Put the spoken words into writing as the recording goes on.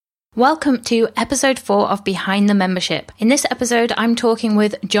Welcome to episode 4 of Behind the Membership. In this episode, I'm talking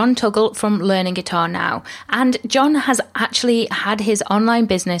with John Tuggle from Learning Guitar Now. And John has actually had his online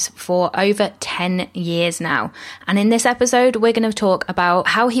business for over 10 years now. And in this episode, we're going to talk about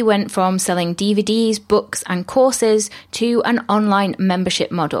how he went from selling DVDs, books, and courses to an online membership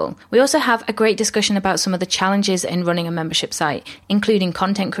model. We also have a great discussion about some of the challenges in running a membership site, including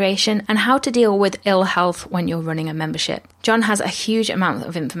content creation and how to deal with ill health when you're running a membership. John has a huge amount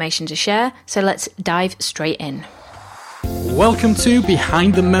of information to share, so let's dive straight in. Welcome to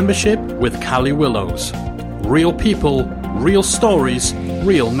Behind the Membership with Callie Willows. Real people, real stories,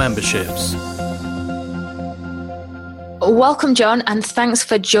 real memberships. Welcome, John, and thanks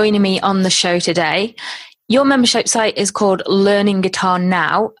for joining me on the show today. Your membership site is called Learning Guitar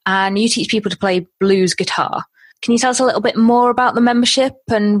Now, and you teach people to play blues guitar. Can you tell us a little bit more about the membership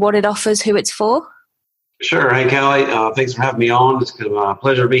and what it offers, who it's for? Sure. Hey, Callie. Thanks for having me on. It's a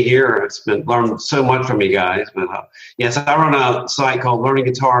pleasure to be here. It's been learning so much from you guys. But yes, I run a site called Learning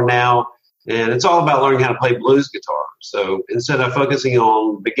Guitar Now, and it's all about learning how to play blues guitar. So instead of focusing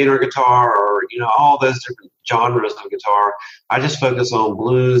on beginner guitar or all those different genres of guitar, I just focus on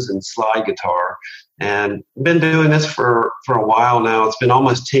blues and slide guitar. And I've been doing this for a while now. It's been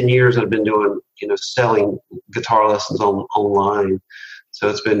almost 10 years I've been doing selling guitar lessons online. So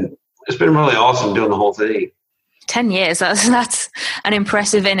it's been really awesome doing the whole thing. 10 years, that's an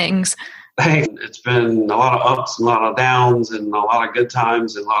impressive innings. It's been a lot of ups and a lot of downs and a lot of good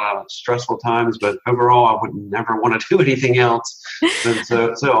times and a lot of stressful times, but overall I would never want to do anything else. It's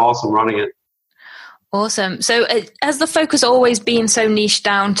been so awesome running it. Awesome. So has the focus always been so niche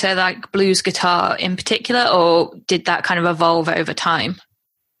down to like blues guitar in particular, or did that kind of evolve over time?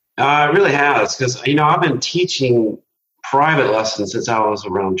 It really has, because I've been teaching private lessons since I was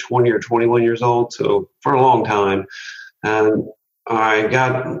around 20 or 21 years old, so for a long time. And I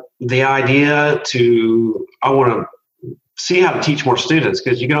got the idea I want to see how to teach more students,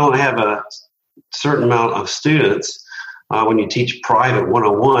 because you can only have a certain amount of students. When you teach private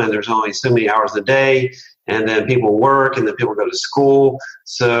one-on-one, there's only so many hours a day, and then people work, and then people go to school.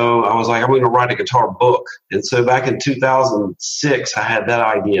 So I was like, I'm going to write a guitar book. And so back in 2006, I had that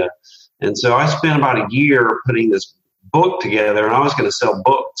idea. And so I spent about a year putting this book together, and I was going to sell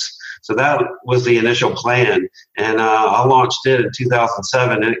books. So that was the initial plan. And I launched it in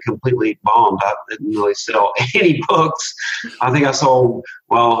 2007, and it completely bombed. I didn't really sell any books. I think I felt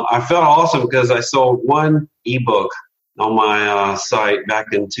awesome because I sold one ebook on my site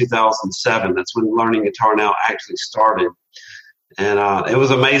back in 2007. That's when Learning Guitar Now actually started. And it was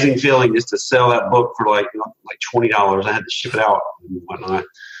an amazing feeling just to sell that book for like $20. I had to ship it out and whatnot.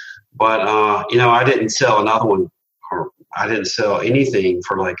 But, I didn't sell another one, or I didn't sell anything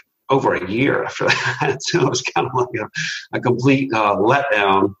for like over a year after that. So it was kind of like a complete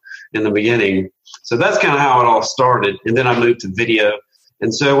letdown in the beginning. So that's kind of how it all started. And then I moved to video.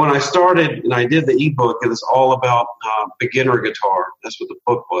 And so when I started and I did the ebook, it was all about beginner guitar. That's what the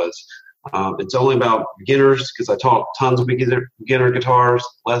book was. It's only about beginners, because I taught tons of beginner guitars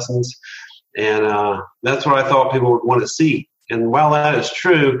lessons. And that's what I thought people would want to see. And while that is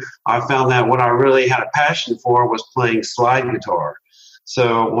true, I found that what I really had a passion for was playing slide guitar.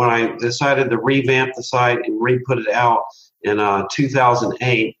 So when I decided to revamp the site and re-put it out in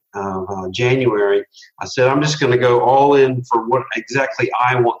 2008, January, I said, I'm just going to go all in for what exactly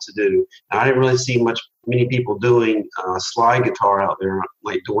I want to do. And I didn't really see many people doing slide guitar out there,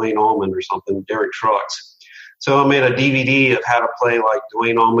 like Duane Allman or something, Derek Trucks. So I made a DVD of how to play like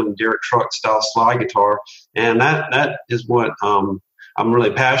Duane Allman and Derek Trucks style slide guitar. And that is what I'm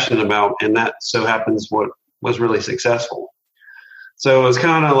really passionate about. And that so happens what was really successful. So it was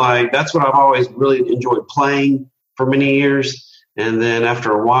kind of like, that's what I've always really enjoyed playing for many years. And then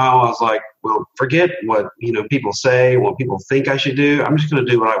after a while, I was like, well, forget what people say, what people think I should do. I'm just going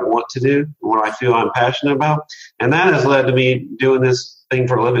to do what I want to do, what I feel I'm passionate about. And that has led to me doing this thing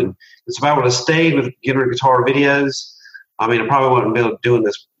for a living. So if I would have stayed with beginner guitar videos, I probably wouldn't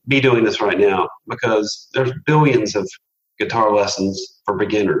be doing this right now, because there's billions of guitar lessons for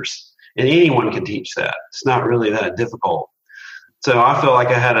beginners, and anyone can teach that. It's not really that difficult. So I felt like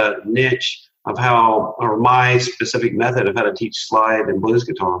I had a niche of my specific method of how to teach slide and blues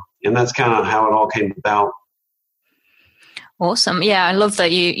guitar. And that's kind of how it all came about. Awesome. Yeah, I love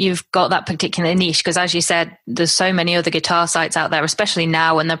that you've got that particular niche, because as you said, there's so many other guitar sites out there, especially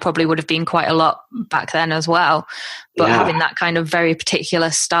now, and there probably would have been quite a lot back then as well. But having that kind of very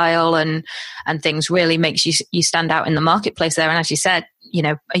particular style and things really makes you stand out in the marketplace there. And as you said,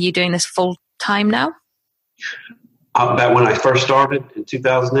 are you doing this full time now? Back when I first started in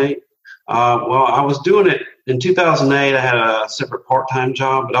 2008, I was doing it in 2008, I had a separate part-time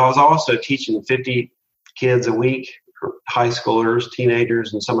job, but I was also teaching 50 kids a week, high schoolers,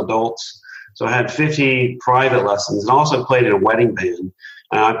 teenagers, and some adults. So I had 50 private lessons, and also played in a wedding band.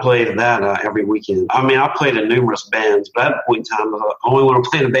 And I played that every weekend. I mean, I played in numerous bands, but at that point in time, I only want to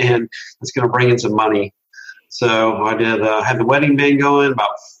play in a band that's going to bring in some money. So I did had the wedding band going,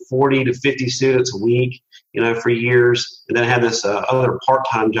 about 40 to 50 students a week, for years. And then I had this other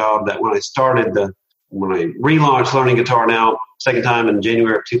part-time job that when I relaunched Learning Guitar Now, second time in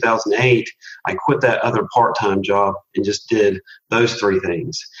January of 2008, I quit that other part-time job and just did those three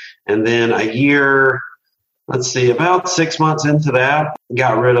things. And then about 6 months into that,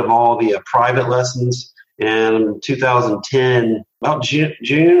 got rid of all the private lessons. And in 2010, about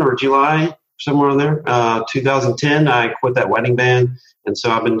June or July, somewhere in there, 2010, I quit that wedding band. And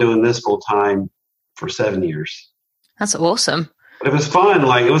so I've been doing this full time for 7 years. That's awesome. But it was fun.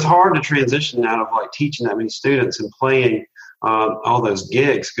 It was hard to transition out of teaching that many students and playing all those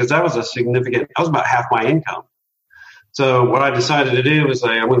gigs, because that was about half my income. So what I decided to do was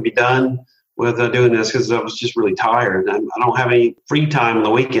I'm going to be done with doing this, because I was just really tired. I don't have any free time on the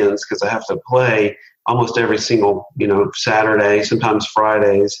weekends because I have to play almost every single, Saturday, sometimes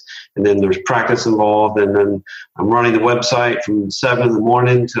Fridays. And then there's practice involved. And then I'm running the website from 7 in the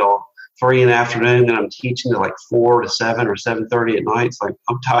morning till 3 in the afternoon. And I'm teaching to 4 to 7 or 7:30 at night. It's I'm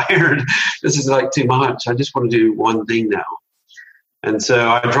tired. This is too much. I just want to do one thing now. And so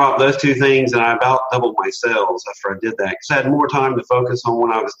I dropped those two things, and I about doubled my sales after I did that, because I had more time to focus on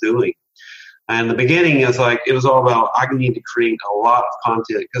what I was doing. And the beginning is it was all about, I need to create a lot of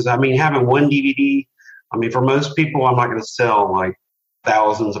content, because having one DVD, for most people, I'm not going to sell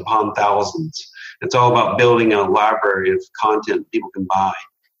thousands upon thousands. It's all about building a library of content people can buy.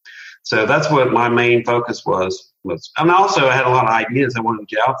 So that's what my main focus was. And also I had a lot of ideas I wanted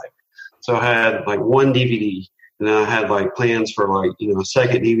to get out there. So I had one DVD, and then I had plans for a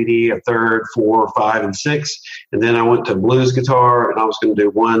second DVD, a third, 4, 5, and 6. And then I went to blues guitar, and I was going to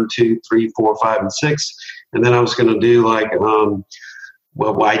do 1, 2, 3, 4, 5, and 6. And then I was going to do I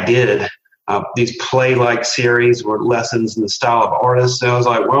did these play series or lessons in the style of artists. So I was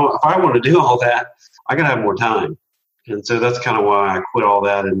if I want to do all that, I got to have more time. And so that's kind of why I quit all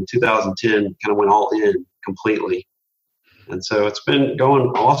that in 2010, kind of went all in completely. And so it's been going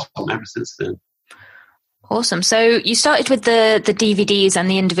awesome ever since then. Awesome. So you started with the DVDs and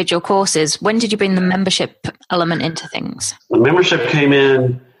the individual courses. When did you bring the membership element into things? The membership came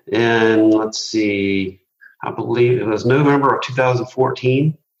in, I believe it was November of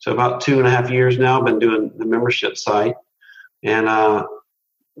 2014. So about 2.5 years now, I've been doing the membership site. And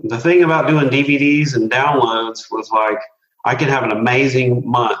the thing about doing DVDs and downloads was I could have an amazing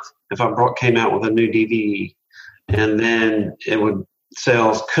month if I came out with a new DVD, and then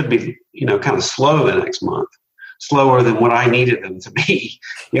sales could be, kind of slow the next month, slower than what I needed them to be.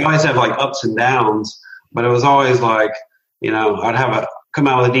 You always have ups and downs, but it was always I'd come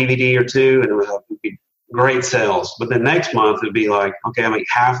out with a DVD or two, and it would be great sales. But the next month it'd be okay, I make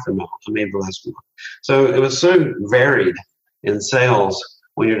half the amount I made the last month. So it was so varied in sales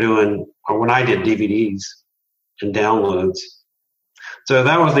when I did DVDs and downloads. So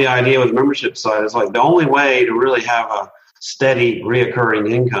that was the idea with the membership site. It's the only way to really have a steady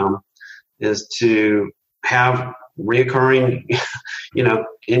reoccurring income is to have reoccurring,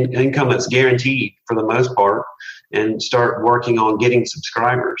 income that's guaranteed for the most part, and start working on getting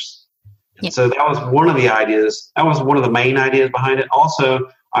subscribers. Yeah. So that was one of the ideas. That was one of the main ideas behind it. Also,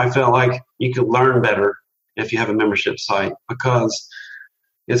 I felt like you could learn better if you have a membership site, because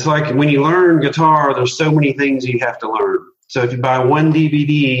it's when you learn guitar, there's so many things you have to learn. So if you buy one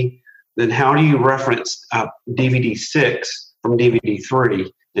DVD, then how do you reference DVD 6 from DVD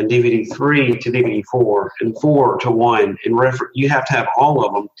 3, and DVD 3 to DVD 4, and 4 to 1, and you have to have all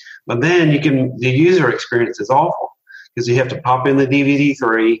of them. But then the user experience is awful, because you have to pop in the DVD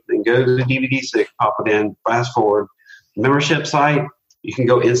 3, then go to the DVD 6, pop it in, fast forward. Membership site, you can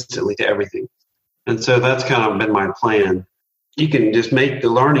go instantly to everything. And so that's kind of been my plan. You can just make the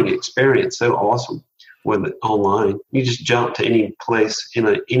learning experience so awesome with it online. You just jump to any place in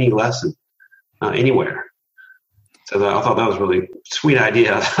any lesson, anywhere. So I thought that was a really sweet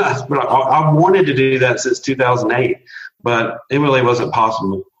idea. But I wanted to do that since 2008, but it really wasn't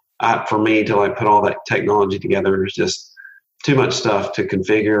possible for me to put all that technology together. It was just too much stuff to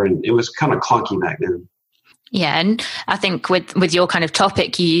configure, and it was kind of clunky back then. Yeah, and I think with your kind of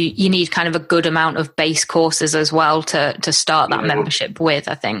topic, you need kind of a good amount of base courses as well to start that membership with,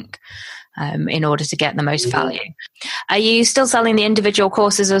 I think, in order to get the most value. Are you still selling the individual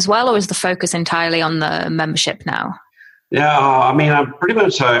courses as well, or is the focus entirely on the membership now? Yeah, I mean, I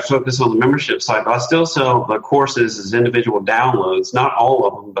focus on the membership side, but I still sell the courses as individual downloads. Not all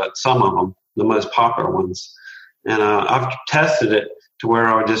of them, but some of them, the most popular ones. And I've tested it to where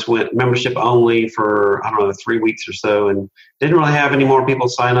I just went membership only for, 3 weeks or so, and didn't really have any more people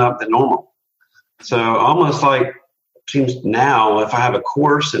sign up than normal. So almost like seems now, if I have a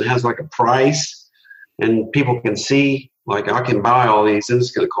course and it has like a price and people can see, like I can buy all these and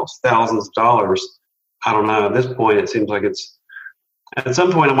it's going to cost thousands of dollars. I don't know. At this point, it seems like at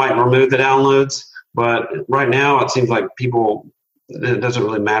some point I might remove the downloads, but right now it seems like it doesn't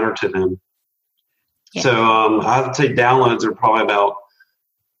really matter to them. Yeah. So I'd say downloads are probably about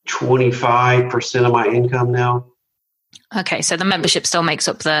 25% of my income now. Okay, so the membership still makes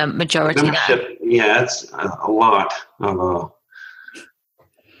up the majority. Yeah, it's a lot of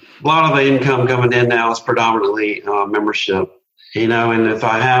the income coming in now is predominantly membership. And if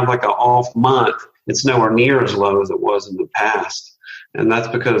I have like an off month, it's nowhere near as low as it was in the past. And that's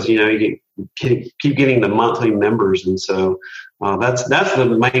because, you keep getting the monthly members. And so that's the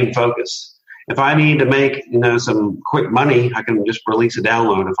main focus. If I need to make, some quick money, I can just release a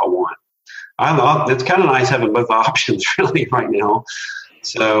download if I want. It's kind of nice having both options really right now.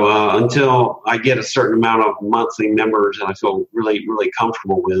 So until I get a certain amount of monthly members that I feel really, really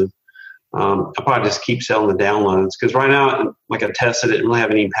comfortable with, I'll probably just keep selling the downloads. Because right now, like I tested it, didn't really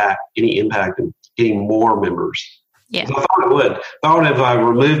have any impact in getting more members. Yeah. So I thought it would. I thought if I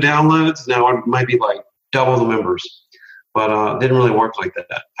removed downloads, now I might be like double the members. But it didn't really work like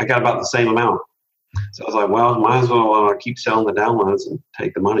that. I got about the same amount. So I was like, well, might as well keep selling the downloads and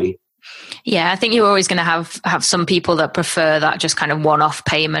take the money. Yeah, I think you're always going to have some people that prefer that just kind of one-off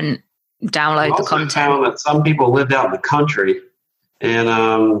payment, download the content. I found that some people lived out in the country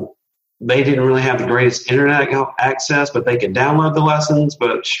and they didn't really have the greatest internet access, but they could download the lessons,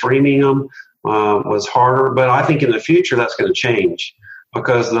 but streaming them was harder. But I think in the future that's going to change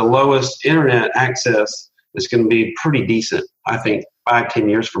because the lowest internet access is going to be pretty decent, I think, 5-10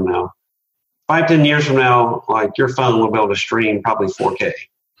 years from now. 5-10 years from now, like your phone will be able to stream probably 4K.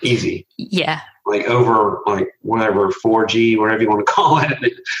 Easy. Yeah. Like over like whatever, 4G, whatever you want to call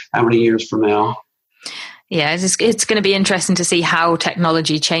it, how many years from now. Yeah, it's going to be interesting to see how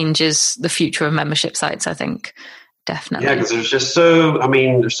technology changes the future of membership sites, I think. Definitely. Yeah, because there's just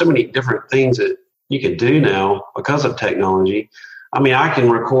there's so many different things that you can do now because of technology. I mean, I can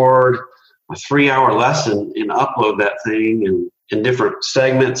record a 3-hour lesson and upload that thing in different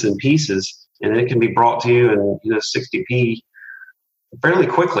segments and pieces, and it can be brought to you in 60p fairly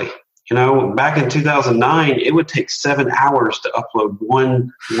quickly. Back in 2009, it would take 7 hours to upload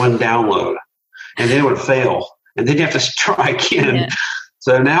one download, and then it would fail, and then you have to try again. Yeah.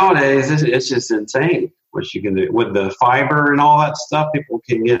 So nowadays, it's just insane what you can do with the fiber and all that stuff. People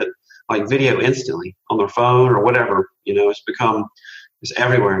can get like video instantly on their phone or whatever. It's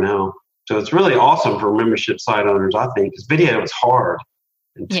everywhere now. So it's really awesome for membership site owners, I think, because video was hard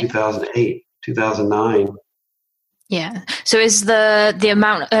in 2008, 2009. Yeah. So is the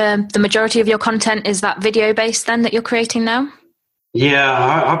amount, the majority of your content, is that video based then that you're creating now? Yeah,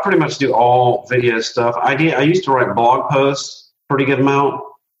 I pretty much do all video stuff. I used to write blog posts, pretty good amount,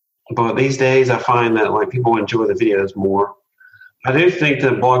 but these days I find that like people enjoy the videos more. I do think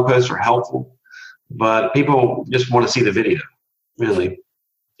that blog posts are helpful, but people just want to see the video, really.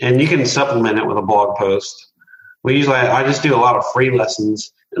 And you can supplement it with a blog post. I just do a lot of free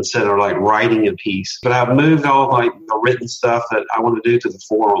lessons instead of like writing a piece. But I've moved all like the written stuff that I want to do to the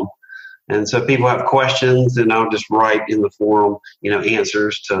forum. And so people have questions and I'll just write in the forum,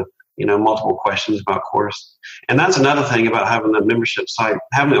 answers to, multiple questions about course. And that's another thing about having a membership site,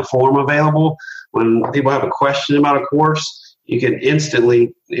 having a forum available. When people have a question about a course, you can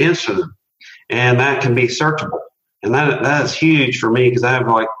instantly answer them. And that can be searchable. And that is huge for me because I have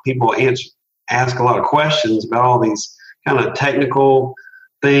like people ask a lot of questions about all these kind of technical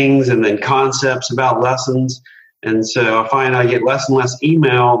things and then concepts about lessons. And so I find I get less and less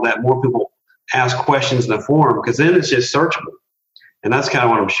email that more people ask questions in the forum because then it's just searchable. And that's kind of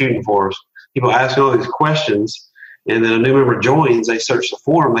what I'm shooting for is people ask all these questions and then a new member joins, they search the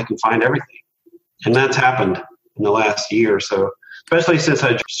forum, they can find everything. And that's happened in the last year or so, especially since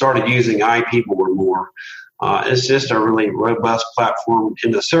I started using iPeople more. It's just a really robust platform,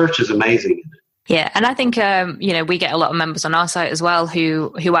 and the search is amazing. Yeah, and I think we get a lot of members on our site as well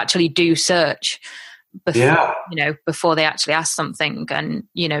who actually do search before they actually ask something, and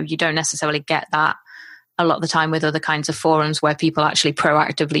you don't necessarily get that a lot of the time with other kinds of forums where people actually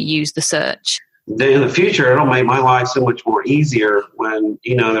proactively use the search. In the future, it'll make my life so much more easier when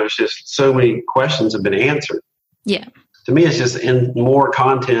there's just so many questions have been answered. Yeah, to me, it's just in more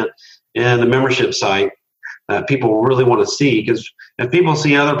content in the membership site that people really want to see. Because if people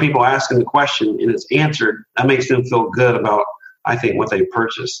see other people asking the question and it's answered, that makes them feel good about, I think, what they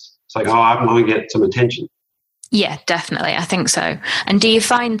purchased. It's like, oh, I'm going to get some attention. Yeah, definitely. I think so. And do you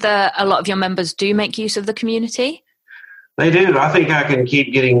find that a lot of your members do make use of the community? They do. I think I can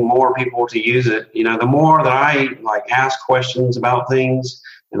keep getting more people to use it. You know, the more that I ask questions about things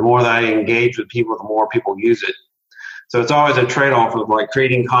and the more that I engage with people, the more people use it. So it's always a trade-off of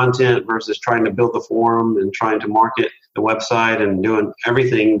creating content versus trying to build the forum and trying to market the website, and doing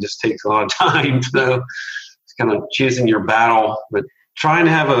everything just takes a lot of time. So it's kind of choosing your battle, but trying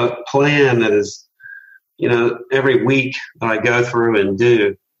to have a plan that is, every week that I go through and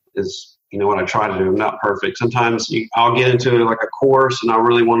do is, what I try to do. I'm not perfect. Sometimes I'll get into a course and I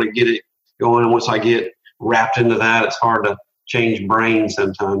really want to get it going. And once I get wrapped into that, it's hard to change brains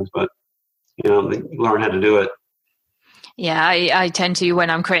sometimes, but, you learn how to do it. Yeah, I tend to, when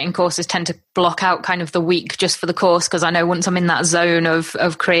I'm creating courses, tend to block out kind of the week just for the course, because I know once I'm in that zone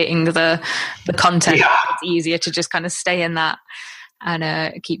of creating the content, it's easier to just kind of stay in that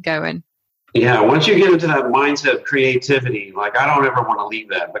and keep going. Yeah, once you get into that mindset of creativity, I don't ever want to leave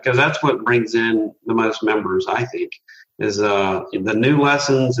that, because that's what brings in the most members, I think, is the new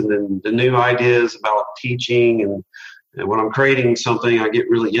lessons and then the new ideas about teaching. And when I'm creating something, I get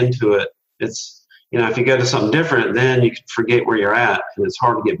really into it. It's, if you go to something different, then you can forget where you're at, and it's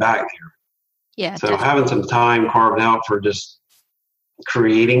hard to get back there. Yeah. So having some time carved out for just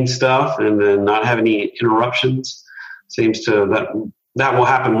creating stuff and then not have any interruptions seems to, that will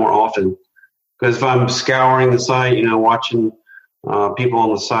happen more often. Because if I'm scouring the site, watching people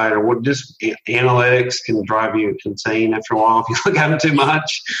on the site, or what, just analytics can drive you insane after a while if you look at them too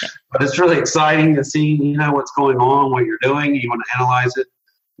much. But it's really exciting to see, what's going on, what you're doing. You want to analyze it.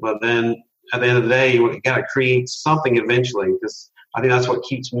 But then at the end of the day, you got to create something eventually, because I think that's what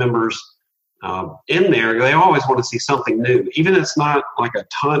keeps members in there. They always want to see something new, even if it's not a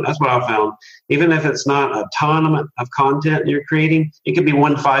ton. That's what I found. Even if it's not a ton of content you're creating, it could be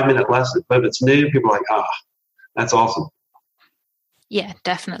 1 5-minute lesson. But if it's new, people are like, that's awesome. Yeah,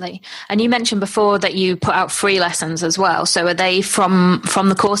 definitely. And you mentioned before that you put out free lessons as well. So are they from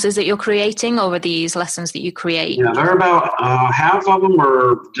the courses that you're creating, or are these lessons that you create? Yeah, they're about half of them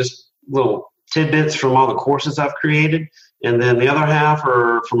are just little tidbits from all the courses I've created. And then the other half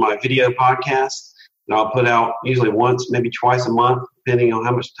are from my video podcast. And I'll put out usually once, maybe twice a month, depending on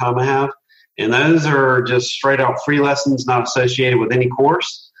how much time I have. And those are just straight out free lessons, not associated with any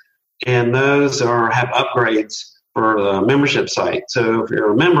course. And those have upgrades for the membership site. So if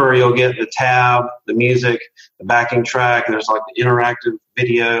you're a member, you'll get the tab, the music, the backing track. There's the interactive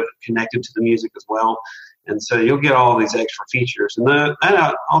video connected to the music as well. And so you'll get all these extra features. And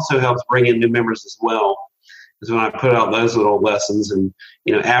that also helps bring in new members as well. Because when I put out those little lessons and,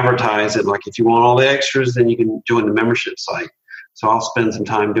 advertise it, if you want all the extras, then you can join the membership site. So I'll spend some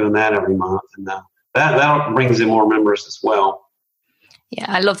time doing that every month. And that brings in more members as well. Yeah,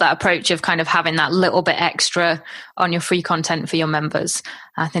 I love that approach of kind of having that little bit extra on your free content for your members.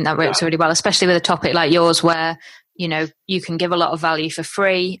 I think that works really well, especially with a topic like yours where, you can give a lot of value for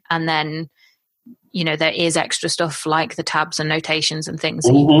free, and then, there is extra stuff like the tabs and notations and things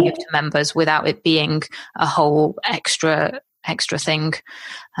that you can give to members without it being a whole extra thing.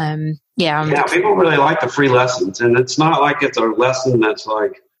 People really like the free lessons, and it's not like it's a lesson that's I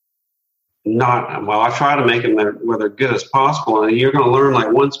try to make them where they're good as possible, and you're going to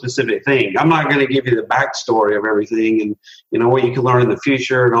learn one specific thing. I'm not going to give you the backstory of everything and what you can learn in the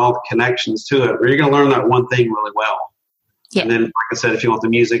future and all the connections to it, but you're going to learn that one thing really well. Yeah. And then, like I said, if you want the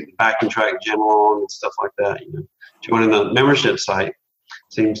music, the backing track, jam along and stuff like that, joining the membership site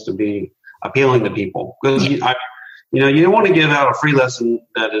seems to be appealing to people. Because you don't want to give out a free lesson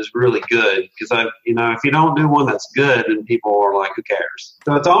that is really good, because if you don't do one that's good, then people are like, who cares?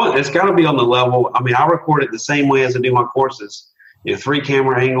 So it's got to be on the level. I mean, I record it the same way as I do my courses. 3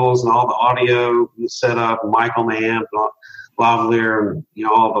 camera angles and all the audio set up, mic on the amp, lavalier, and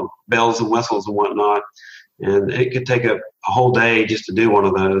all the bells and whistles and whatnot. And it could take a whole day just to do one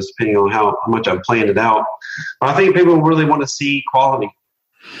of those, depending on how much I've planned it out. But I think people really want to see quality,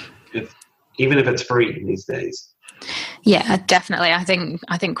 even if it's free these days. Yeah, definitely. I think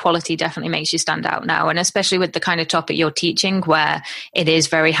quality definitely makes you stand out now, and especially with the kind of topic you're teaching, where it is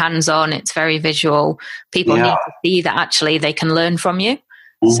very hands-on, it's very visual. People need to see that actually they can learn from you.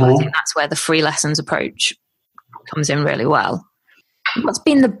 So I think that's where the free lessons approach comes in really well. What's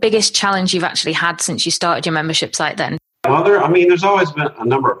been the biggest challenge you've actually had since you started your membership site then? Well, there's always been a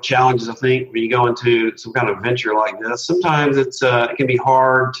number of challenges, I think, when you go into some kind of venture like this. Sometimes it can be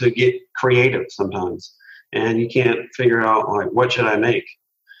hard to get creative sometimes, and you can't figure out, what should I make?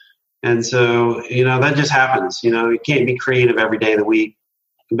 And so, that just happens. You can't be creative every day of the week.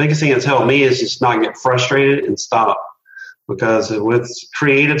 The biggest thing that's helped me is just not get frustrated and stop. Because with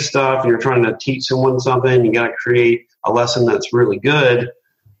creative stuff, you're trying to teach someone something, you got to create a lesson that's really good.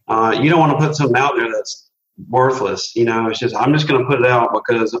 You don't want to put something out there that's worthless. It's just, I'm just going to put it out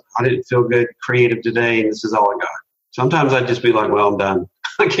because I didn't feel good creative today, and this is all I got. Sometimes I'd just be like, well, I'm done.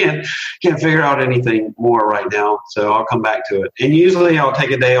 I can't figure out anything more right now, so I'll come back to it. And usually I'll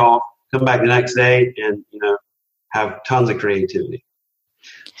take a day off, come back the next day, and, have tons of creativity.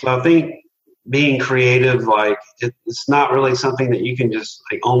 So I think being creative, it's not really something that you can just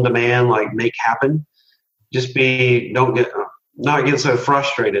on demand, make happen. Just not get so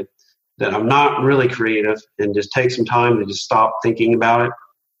frustrated that I'm not really creative, and just take some time to just stop thinking about it.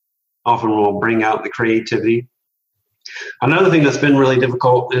 Often will bring out the creativity. Another thing that's been really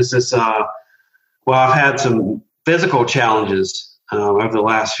difficult is this, I've had some physical challenges over the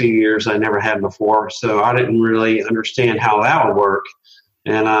last few years I never had before. So I didn't really understand how that would work.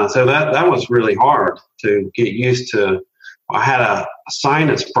 And so that was really hard to get used to. I had a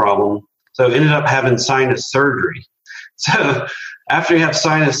sinus problem, so I ended up having sinus surgery. So after you have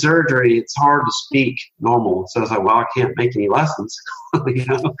sinus surgery, it's hard to speak normal. So I was like, well, I can't make any lessons.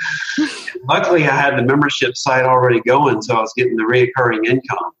 Luckily, I had the membership site already going, so I was getting the reoccurring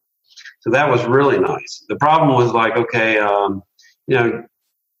income. So that was really nice. The problem was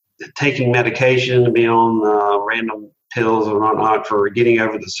taking medication and being on random pills and whatnot for getting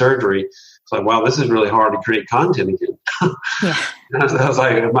over the surgery. It's like, wow, this is really hard to create content again. Yeah. And I was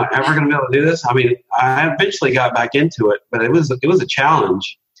like, am I ever going to be able to do this? I mean, I eventually got back into it, but it was a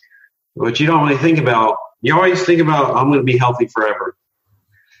challenge, which you don't really think about. You always think about, I'm going to be healthy forever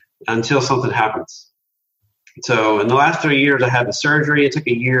until something happens. So in the last 3 years, I had the surgery. It took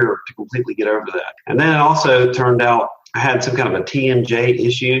a year to completely get over that. And then it also turned out I had some kind of a TMJ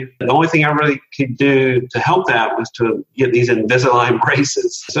issue. The only thing I really could do to help that was to get these Invisalign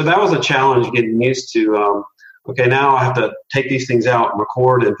braces. So that was a challenge, getting used to, okay, now I have to take these things out and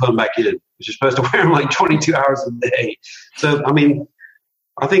record and put them back in. You're supposed to wear them 22 hours a day. So, I mean,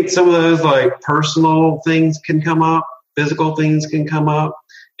 I think some of those personal things can come up, physical things can come up,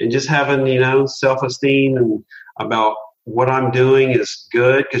 and just having, self-esteem and about what I'm doing is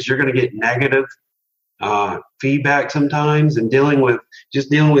good, because you're going to get negative feedback sometimes, and dealing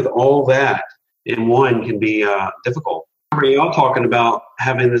with all that in one can be difficult. I remember y'all talking about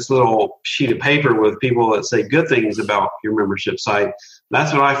having this little sheet of paper with people that say good things about your membership site.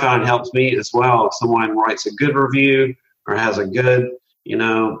 That's what I find helps me as well. If someone writes a good review or has a good,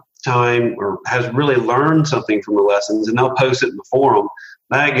 time, or has really learned something from the lessons, and they'll post it in the forum,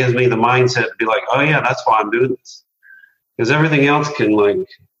 that gives me the mindset to be like, oh yeah, that's why I'm doing this. Because everything else can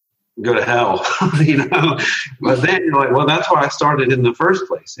go to hell, But then you're like, well, that's why I started in the first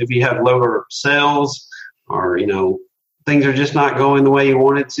place. If you have lower sales, or, things are just not going the way you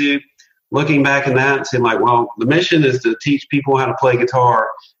wanted to, looking back in that and saying well, the mission is to teach people how to play guitar,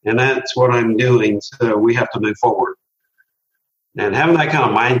 and that's what I'm doing. So we have to move forward. And having that kind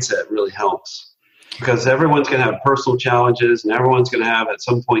of mindset really helps, because everyone's going to have personal challenges, and everyone's going to have at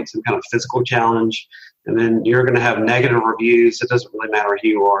some point some kind of physical challenge. And then you're going to have negative reviews. It doesn't really matter who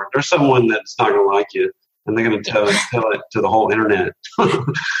you are. There's someone that's not going to like you, and they're going to tell it to the whole internet.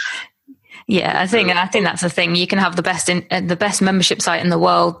 Yeah, I think that's the thing. You can have the best membership site in the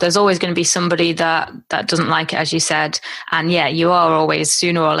world. There's always going to be somebody that doesn't like it, as you said. And yeah, you are always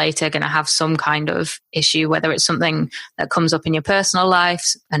sooner or later going to have some kind of issue, whether it's something that comes up in your personal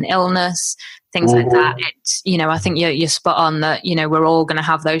life, an illness, things like that. It's, I think you're spot on that, we're all going to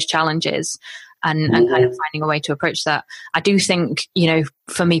have those challenges. And kind of finding a way to approach that. I do think,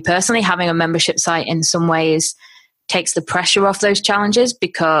 for me personally, having a membership site in some ways takes the pressure off those challenges,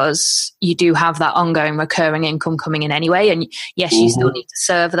 because you do have that ongoing recurring income coming in anyway. And yes, you still need to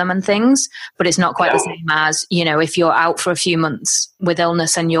serve them and things, but it's not quite the same as, if you're out for a few months with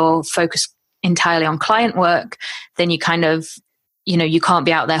illness and you're focused entirely on client work, then you kind of, you can't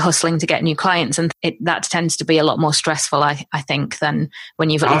be out there hustling to get new clients. And that tends to be a lot more stressful, I think, than when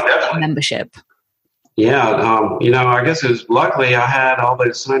you've got a membership. Yeah, I guess it was luckily I had all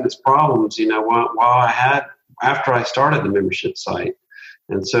those sinus problems, after I started the membership site.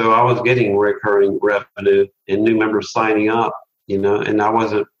 And so I was getting recurring revenue and new members signing up, and I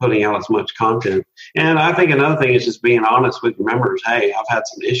wasn't putting out as much content. And I think another thing is just being honest with your members. Hey, I've had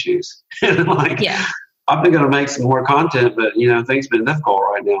some issues. I've been going to make some more content, but, things have been difficult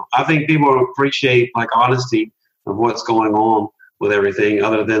right now. I think people appreciate honesty of what's going on with everything,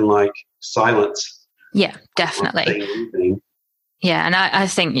 other than silence. Yeah, definitely. Yeah, and I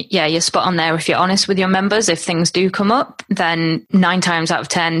think, you're spot on there. If you're honest with your members, if things do come up, then 9 times out of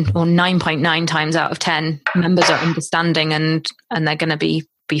 10 or 9.9 times out of 10, members are understanding and they're going to be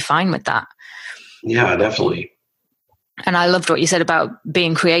fine with that. Yeah, definitely. And I loved what you said about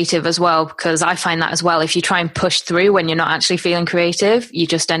being creative as well, because I find that as well. If you try and push through when you're not actually feeling creative, you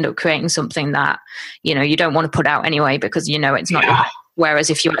just end up creating something that, you don't want to put out anyway, because it's not. Yeah. Whereas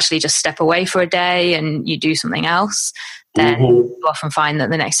if you actually just step away for a day and you do something else, then you often find that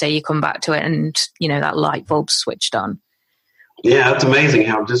the next day you come back to it and, that light bulb's switched on. Yeah, it's amazing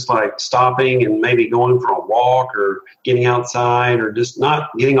how just like stopping and maybe going for a walk or getting outside or just not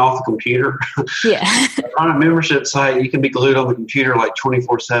getting off the computer. Yeah. On a membership site, you can be glued on the computer like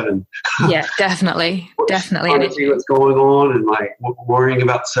 24/7. Yeah, definitely. Definitely. Trying to see what's going on and like worrying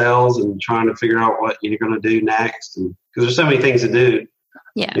about sales and trying to figure out what you're going to do next. And because there's so many things to do.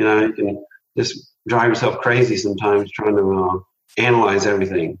 Yeah. You can just drive yourself crazy sometimes trying to analyze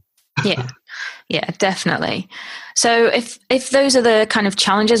everything. Yeah. Yeah, definitely. So if those are the kind of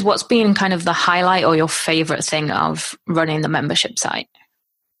challenges, what's been kind of the highlight or your favorite thing of running the membership site?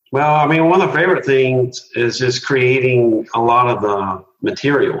 Well, I mean, one of the favorite things is just creating a lot of the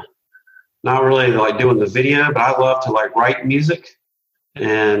material. Not really like doing the video, but I love to like write music.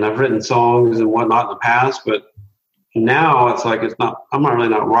 And I've written songs and whatnot in the past, but now it's like I'm not really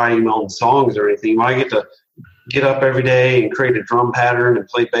not writing my own songs or anything. But I get to get up every day and create a drum pattern and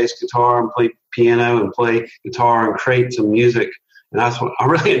play bass guitar and play piano and play guitar and create some music. And that's what I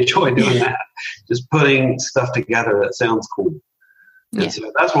really enjoy doing that. Just putting stuff together that sounds cool. Yeah. And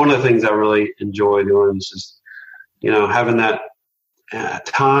so that's one of the things I really enjoy doing is just, having that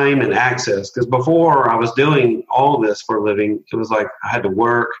time and access. Because before I was doing all of this for a living, it was like I had to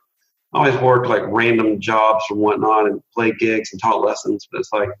work. I always worked like random jobs and whatnot and played gigs and taught lessons. But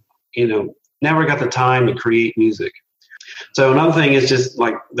it's like, never got the time to create music. So another thing is just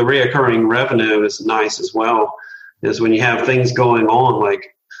like the reoccurring revenue is nice as well, is when you have things going on, like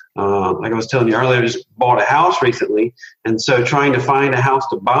I was telling you earlier, I just bought a house recently. And so trying to find a house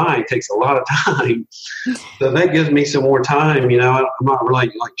to buy takes a lot of time. So that gives me some more time. I'm not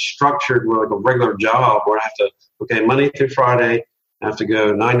really like structured with like a regular job where I have to, Monday through Friday, I have to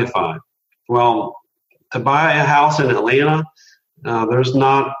go 9 to 5. Well, to buy a house in Atlanta, there's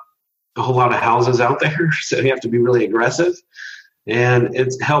not a whole lot of houses out there, so you have to be really aggressive. And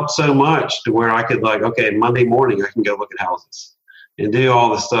it's helped so much to where I could Monday morning I can go look at houses and do all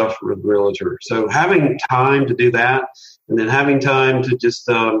the stuff with the realtor. So having time to do that, and then having time to just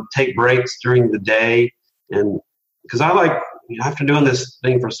take breaks during the day, and because I like after doing this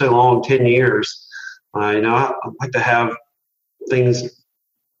thing for so long, 10 years, I like to have things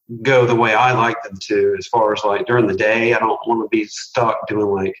go the way I like them to. As far as like during the day, I don't want to be stuck doing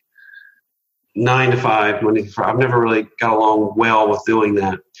like 9 to 5, Monday through Friday. I've never really got along well with doing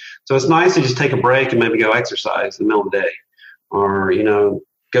that. So it's nice to just take a break and maybe go exercise in the middle of the day, or,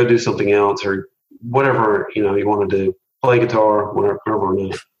 go do something else, or whatever, you want to do, play guitar, whatever or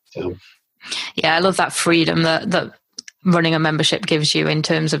not. So. Yeah, I love that freedom that running a membership gives you in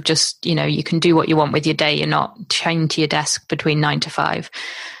terms of just, you can do what you want with your day. You're not chained to your desk between 9 to 5.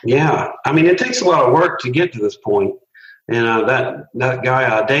 Yeah. I mean, it takes a lot of work to get to this point. And that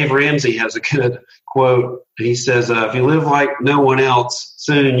guy, Dave Ramsey, has a good quote. He says, if you live like no one else,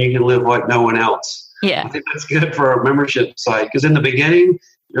 soon you can live like no one else. Yeah. I think that's good for a membership site, because in the beginning,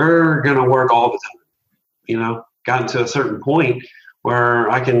 you're going to work all the time. Gotten to a certain point where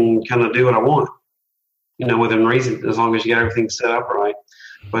I can kind of do what I want, within reason, as long as you get everything set up right.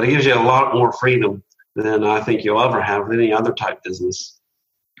 But it gives you a lot more freedom than I think you'll ever have with any other type business.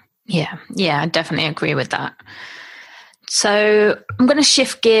 Yeah, I definitely agree with that. So I'm going to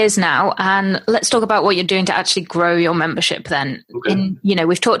shift gears now, and let's talk about what you're doing to actually grow your membership then. Okay.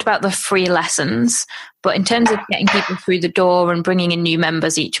 We've talked about the free lessons, but in terms of getting people through the door and bringing in new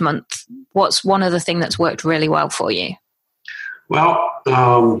members each month, what's one other thing that's worked really well for you? Well,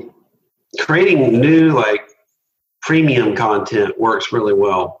 creating new premium content works really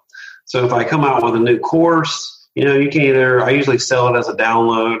well. So if I come out with a new course, you can I usually sell it as a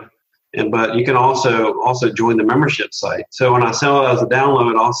download. But you can also join the membership site. So when I sell it as a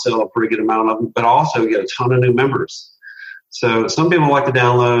download, I'll sell a pretty good amount of them, but also get a ton of new members. So some people like the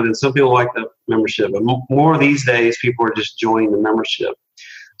download and some people like the membership. But more these days, people are just joining the membership.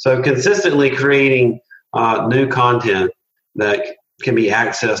 So consistently creating new content that can be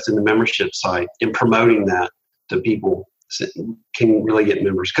accessed in the membership site and promoting that to people can really get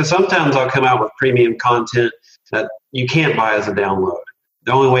members. Because sometimes I'll come out with premium content that you can't buy as a download.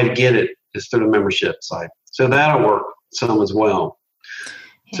 The only way to get it is through the membership site. So that'll work some as well.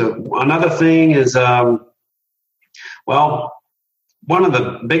 Yeah. So another thing is, one of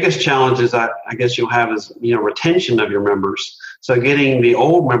the biggest challenges I guess you'll have is, retention of your members. So getting the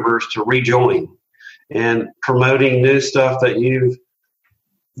old members to rejoin and promoting new stuff that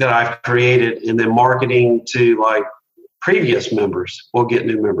I've created, and then marketing to like previous members will get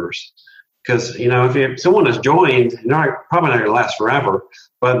new members. Because, if someone has joined, probably not going to last forever,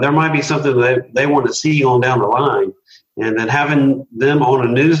 but there might be something that they want to see on down the line. And then having them on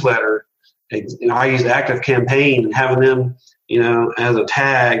a newsletter, I use Active Campaign, and having them, as a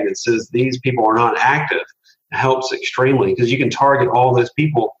tag that says these people are not active, helps extremely, because you can target all those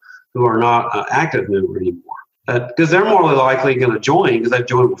people who are not active member anymore. Because they're more likely going to join because they've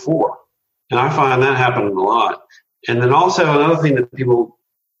joined before. And I find that happening a lot. And then also another thing that people,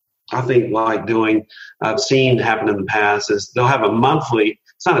 I think, like doing, I've seen happen in the past, is they'll have a monthly,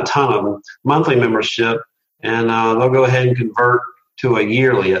 it's not a ton of them, monthly membership, and they'll go ahead and convert to a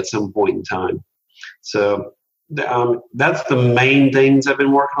yearly at some point in time. So that's the main things I've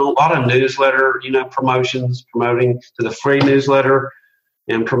been working on. A lot of newsletter, promotions, promoting to the free newsletter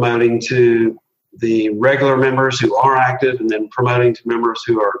and promoting to the regular members who are active, and then promoting to members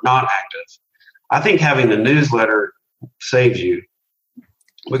who are not active. I think having the newsletter saves you.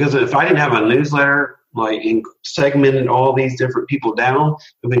 Because if I didn't have a newsletter, like segmented all these different people down,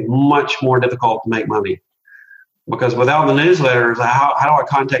 it would be much more difficult to make money. Because without the newsletters, how do I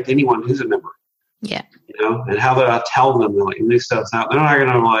contact anyone who's a member? Yeah. And how do I tell them like new stuff's out? They're not going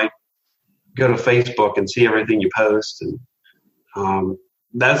to go to Facebook and see everything you post. And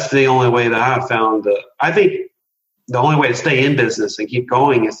that's the only way that I've found. I think the only way to stay in business and keep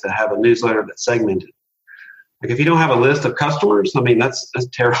going is to have a newsletter that's segmented. Like if you don't have a list of customers, that's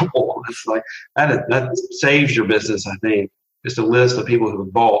terrible. It's like that saves your business, I think. Just a list of people who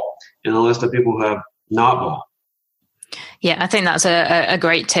have bought and a list of people who have not bought. Yeah, I think that's a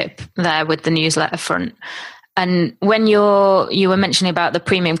great tip there with the newsletter front. And when you were mentioning about the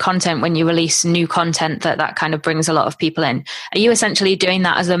premium content, when you release new content, that kind of brings a lot of people in. Are you essentially doing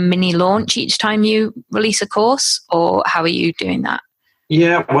that as a mini launch each time you release a course, or how are you doing that?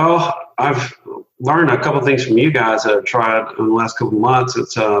 Yeah, well, I've learned a couple of things from you guys that I've tried in the last couple of months.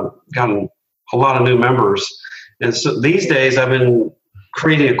 It's gotten a lot of new members. And so these days I've been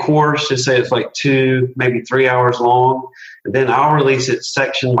creating a course, just say it's like 2, maybe 3 hours long, and then I'll release it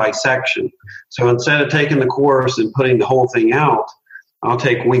section by section. So instead of taking the course and putting the whole thing out, I'll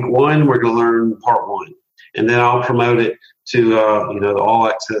take week 1, we're going to learn part 1, and then I'll promote it to the all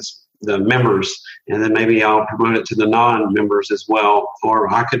access, the members, and then maybe I'll promote it to the non-members as well.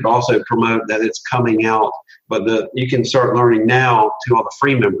 Or I could also promote that it's coming out, but you can start learning now to all the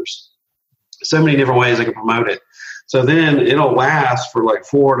free members. So many different ways I can promote it. So then it'll last for like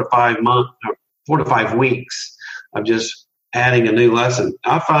 4 to 5 weeks of just adding a new lesson.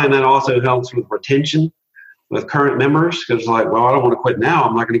 I find that also helps with retention with current members, because I don't want to quit now.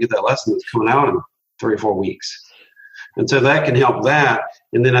 I'm not going to get that lesson that's coming out in 3 or 4 weeks. And so that can help that.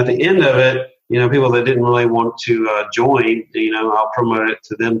 And then at the end of it, people that didn't really want to join, I'll promote it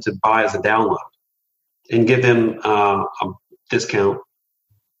to them to buy as a download and give them a discount.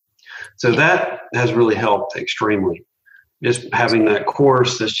 So that has really helped extremely. Just having that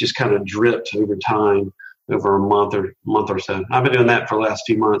course that's just kind of dripped over time, over a month or so. I've been doing that for the last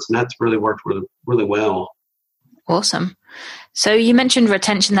few months, and that's really worked really, really well. Awesome. So you mentioned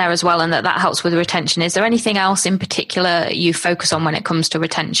retention there as well, and that helps with retention. Is there anything else in particular you focus on when it comes to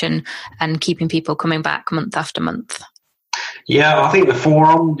retention and keeping people coming back month after month? Yeah, I think the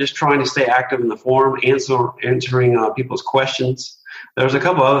forum, just trying to stay active in the forum, answering people's questions. There's a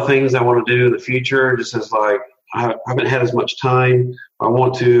couple other things I want to do in the future, just as I haven't had as much time. I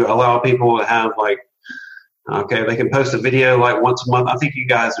want to allow people to have they can post a video once a month. I think you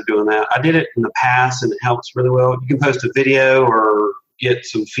guys are doing that. I did it in the past and it helps really well. You can post a video or get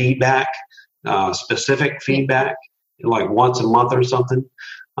some feedback, specific feedback, once a month or something.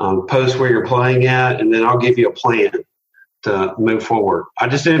 Post where you're playing at, and then I'll give you a plan to move forward. I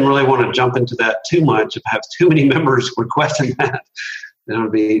just didn't really want to jump into that too much. If I have too many members requesting that, then I'll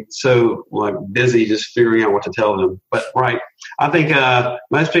be so busy just figuring out what to tell them. But I think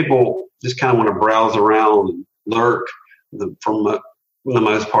most people just kind of want to browse around and lurk from the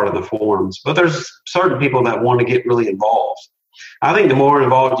most part of the forums. But there's certain people that want to get really involved. I think the more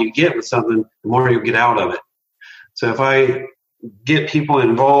involved you get with something, the more you'll get out of it. So if I get people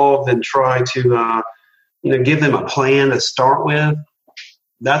involved and try to give them a plan to start with,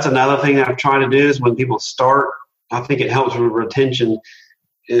 that's another thing I've tried to do is when people start, I think it helps with retention.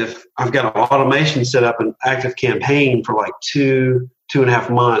 If I've got an automation set up, an Active Campaign for 2.5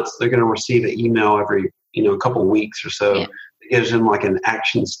 months, they're going to receive an email every a couple of weeks or so. Yeah. It gives them an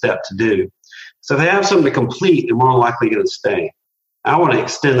action step to do. So if they have something to complete, they're more likely going to stay. I want to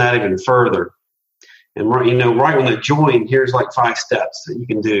extend that even further. And right when they join, here's like 5 steps that you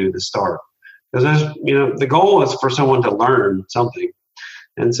can do to start. Because the goal is for someone to learn something.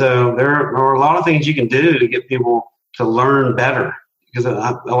 And so there are a lot of things you can do to get people to learn better. Because a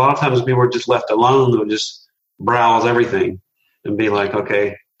lot of times people are just left alone. They'll just browse everything and be like,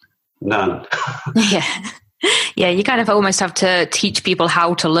 okay, done. Yeah. Yeah, you kind of almost have to teach people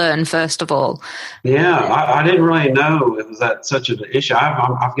how to learn, first of all. Yeah, I didn't really know it was that such an issue.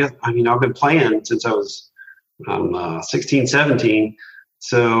 I've been playing since I was 16, 17.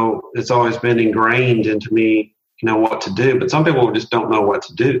 So it's always been ingrained into me, what to do. But some people just don't know what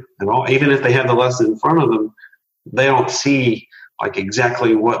to do at all. Even if they have the lesson in front of them, they don't see like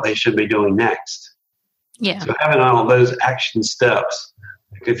exactly what they should be doing next. Yeah. So having all those action steps.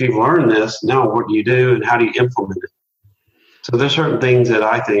 If you've learned this, now what do you do and how do you implement it? So there's certain things that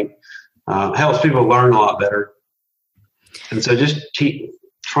I think helps people learn a lot better. And so just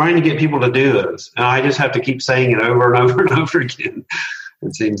trying to get people to do those. And I just have to keep saying it over and over and over again,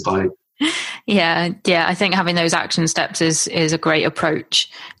 it seems like. Yeah. I think having those action steps is a great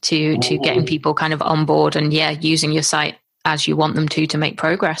approach to getting people kind of on board and using your site as you want them to make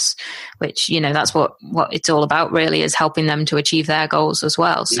progress, which, that's what it's all about really, is helping them to achieve their goals as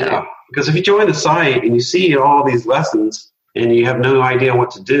well. So. Yeah, because if you join the site and you see all these lessons and you have no idea what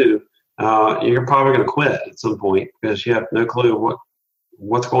to do, you're probably going to quit at some point because you have no clue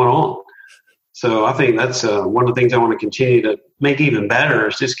what's going on. So I think that's one of the things I want to continue to make even better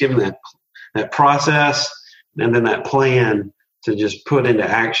is just giving that process and then that plan to just put into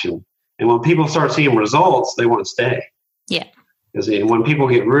action. And when people start seeing results, they want to stay. Yeah. Because when people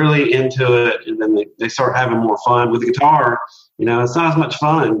get really into it and then they start having more fun with the guitar, it's not as much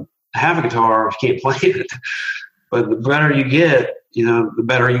fun to have a guitar if you can't play it. But the better you get, the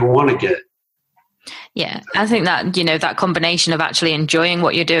better you want to get. Yeah, I think that, that combination of actually enjoying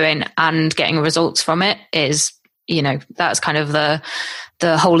what you're doing and getting results from it is, that's kind of the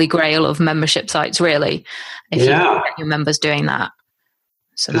holy grail of membership sites, really. If you get your members doing that.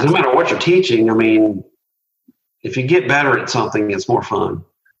 So no matter what you're teaching, if you get better at something, it's more fun,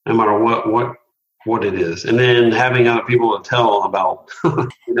 no matter what it is. And then having other people to tell about,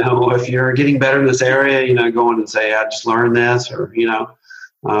 if you're getting better in this area, go in and say, I just learned this, or,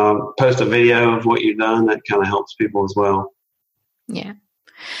 post a video of what you've done. That kind of helps people as well. Yeah.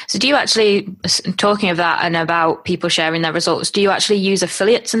 So do you actually, talking of that and about people sharing their results, do you actually use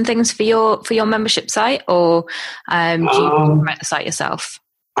affiliates and things for your membership site, or do you promote the site yourself?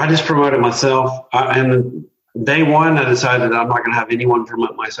 I just promote it myself. And day one, I decided I'm not going to have anyone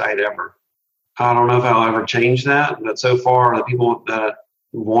promote my site ever. I don't know if I'll ever change that, but so far the people that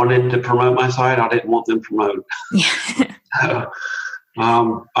wanted to promote my site, I didn't want them promoted. Yeah. So,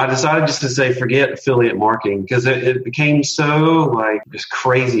 I decided just to say forget affiliate marketing because it became so just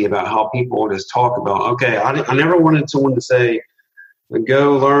crazy about how people just talk about, okay, I never wanted someone to say,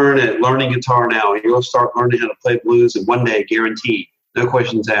 go learn at Learning Guitar Now. You'll start learning how to play blues in one day, guaranteed. No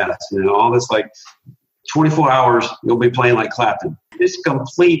questions asked. All this 24 hours, you'll be playing like Clapton. It's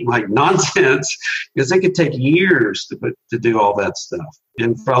complete nonsense because it could take years to do all that stuff.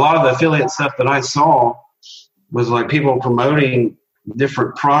 And for a lot of the affiliate stuff that I saw was people promoting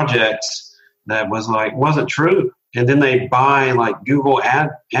different projects that wasn't true. And then they buy Google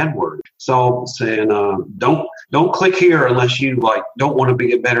AdWords. So saying, don't click here unless you don't want to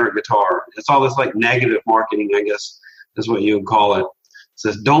get better at guitar. It's all this negative marketing, I guess is what you would call it.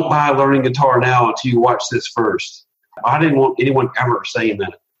 Says, don't buy Learning Guitar Now until you watch this first. I didn't want anyone ever saying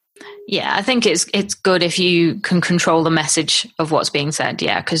that. Yeah, I think it's good if you can control the message of what's being said.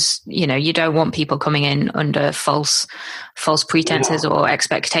 Yeah, because you don't want people coming in under false pretenses or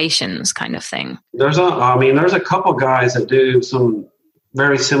expectations, kind of thing. There's a couple guys that do some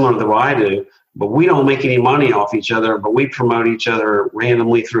very similar to what I do, but we don't make any money off each other. But we promote each other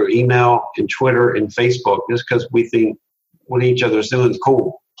randomly through email and Twitter and Facebook, just because we think what each other's doing is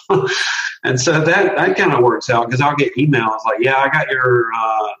cool. And so that kind of works out because I'll get emails I got your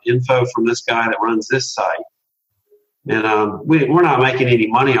info from this guy that runs this site. And we're not making any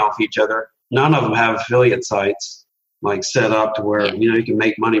money off each other. None of them have affiliate sites set up to where, you can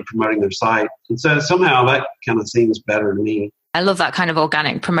make money promoting their site. And so somehow that kind of seems better to me. I love that kind of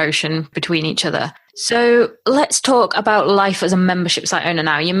organic promotion between each other. So let's talk about life as a membership site owner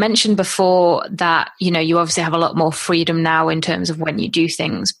now. You mentioned before that, you obviously have a lot more freedom now in terms of when you do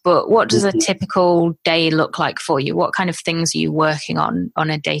things, but what does a typical day look like for you? What kind of things are you working on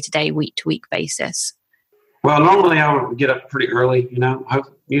a day-to-day, week-to-week basis? Well, normally I would get up pretty early,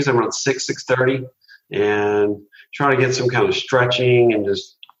 usually around 6:30 and try to get some kind of stretching and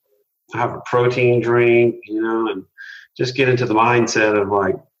just have a protein drink, and just get into the mindset of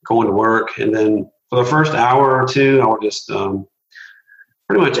like going to work. And then for the first hour or two, I would just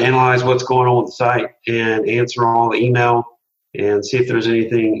pretty much analyze what's going on with the site and answer all the email and see if there's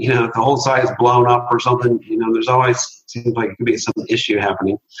anything, if the whole site is blown up or something, there's always seems like it could be some issue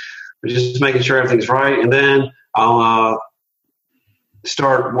happening. But just making sure everything's right. And then I'll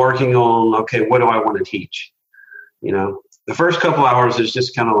start working on, okay, what do I want to teach? The first couple hours is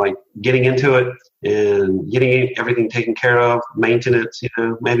just kind of like getting into it and getting everything taken care of, maintenance,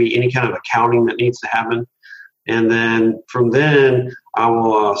 maybe any kind of accounting that needs to happen. And then from then, I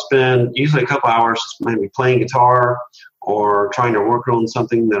will spend usually a couple hours maybe playing guitar or trying to work on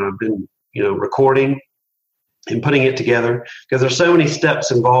something that I've been, recording and putting it together, because there's so many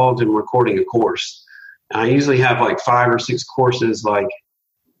steps involved in recording a course. I usually have like 5 or 6 courses like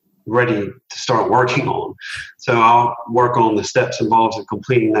ready to start working on. So I'll work on the steps involved in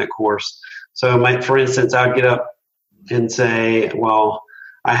completing that course. So for instance, I'd get up and say, well,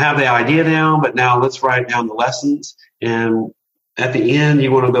 I have the idea down, but now let's write down the lessons. And at the end,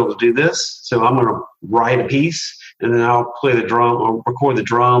 you want to be able to do this. So I'm going to write a piece, and then I'll play the drum or record the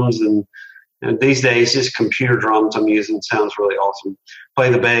drums. And these days, just computer drums I'm using sounds really awesome. Play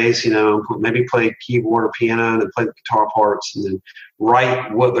the bass, maybe play keyboard or piano, and then play the guitar parts, and then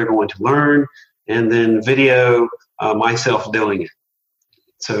write what they're going to learn, and then video myself doing it.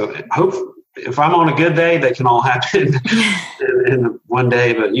 So if I'm on a good day, that can all happen in one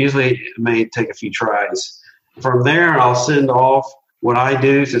day, but usually it may take a few tries. From there, I'll send off what I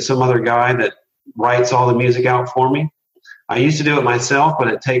do to some other guy that writes all the music out for me. I used to do it myself, but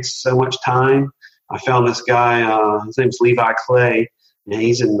it takes so much time. I found this guy, his name's Levi Clay, and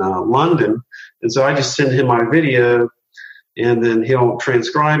he's in London. And so I just send him my video, and then he'll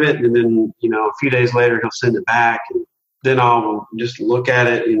transcribe it. And then, a few days later, he'll send it back. And then I'll just look at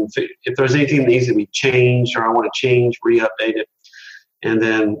it. And if there's anything that needs to be changed or I want to change, re-update it. And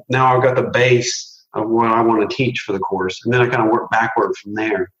then now I've got the base of what I want to teach for the course. And then I kind of work backward from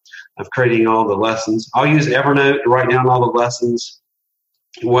there of creating all the lessons. I'll use Evernote to write down all the lessons,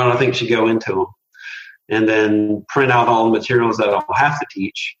 what I think should go into them, and then print out all the materials that I'll have to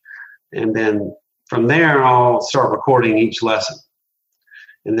teach. And then from there, I'll start recording each lesson.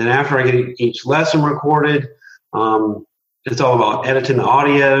 And then after I get each lesson recorded, it's all about editing the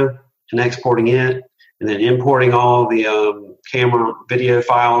audio and exporting it, and then importing all the camera video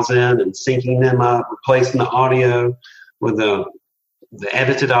files in and syncing them up, replacing the audio with the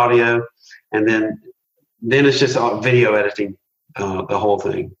edited audio, and then it's just video editing the whole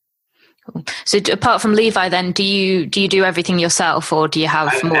thing. So apart from Levi, then do you do everything yourself, or do you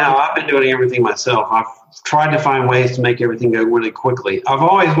have more? Now I've been doing everything myself. I've tried to find ways to make everything go really quickly. I've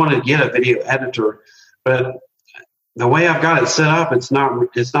always wanted to get a video editor, but the way I've got it set up, it's not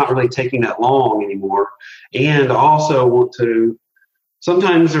really taking that long anymore. And I also want to,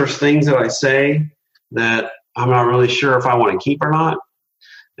 sometimes there's things that I say that I'm not really sure if I want to keep or not.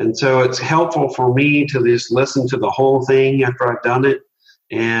 And so it's helpful for me to just listen to the whole thing after I've done it.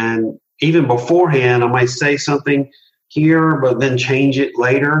 And even beforehand, I might say something here, but then change it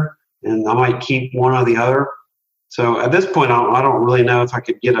later. And I might keep one or the other. So at this point, I don't really know if I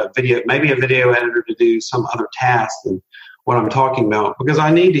could get maybe a video editor to do some other task than what I'm talking about, because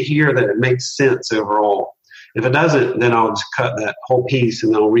I need to hear that it makes sense overall. If it doesn't, then I'll just cut that whole piece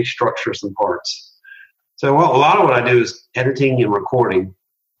and then I'll restructure some parts. So a lot of what I do is editing and recording,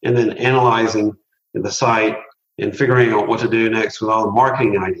 and then analyzing the site and figuring out what to do next with all the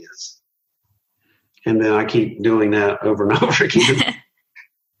marketing ideas. And then I keep doing that over and over again.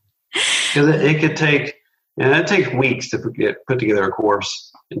 Because it could take, it takes weeks to put together a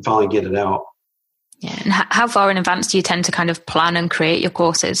course and finally get it out. Yeah. And how far in advance do you tend to kind of plan and create your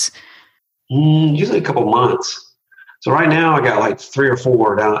courses? Usually a couple months. So right now I got like 3 or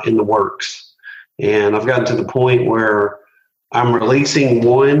 4 down in the works. And I've gotten to the point where I'm releasing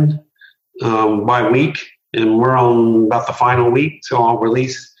one by week, and we're on about the final week. So I'll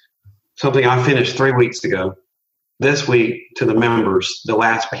release something I finished 3 weeks ago this week to the members, the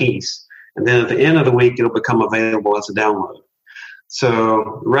last piece. And then at the end of the week, it'll become available as a download.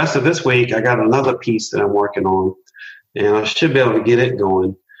 So the rest of this week, I got another piece that I'm working on, and I should be able to get it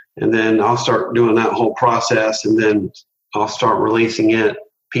going. And then I'll start doing that whole process, and then I'll start releasing it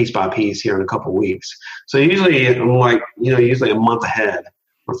piece by piece here in a couple of weeks. So usually I'm like, usually a month ahead,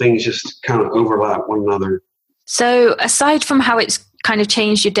 where things just kind of overlap one another. So aside from how it's kind of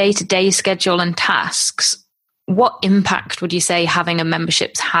changed your day-to-day schedule and tasks, what impact would you say having a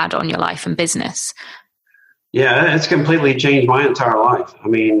membership's had on your life and business? Yeah, it's completely changed my entire life. I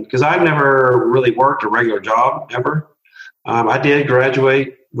mean, because I've never really worked a regular job ever. I did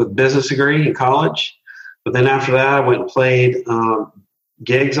graduate with a business degree in college, But then after that, I went and played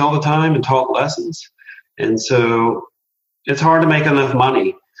gigs all the time and taught lessons. And so it's hard to make enough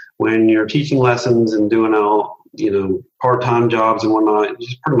money when you're teaching lessons and doing all, part-time jobs and whatnot. You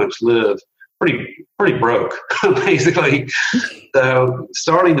just pretty much live pretty broke, basically. So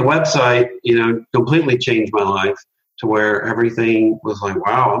starting the website, completely changed my life to where everything was like,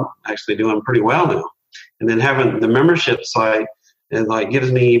 wow, I'm actually doing pretty well now. And then having the membership site, it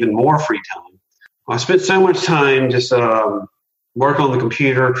gives me even more free time. I spent so much time just working on the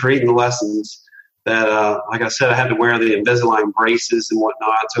computer, creating the lessons that, like I said, I had to wear the Invisalign braces and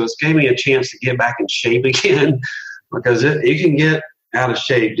whatnot. So it gave me a chance to get back in shape again, because you can get out of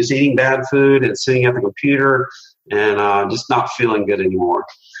shape just eating bad food and sitting at the computer and just not feeling good anymore.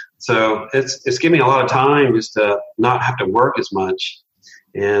 So it's given me a lot of time just to not have to work as much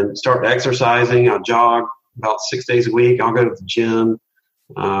and start exercising. I'll jog about 6 days a week. I'll go to the gym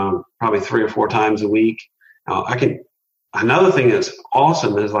probably 3 or 4 times a week. Another thing that's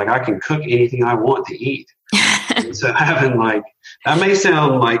awesome is I can cook anything I want to eat. So having that may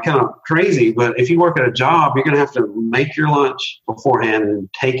sound kind of crazy, but if you work at a job, you're going to have to make your lunch beforehand and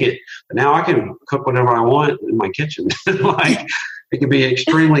take it. But now I can cook whatever I want in my kitchen. It can be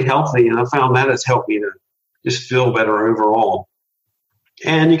extremely healthy, and I found that has helped me to just feel better overall.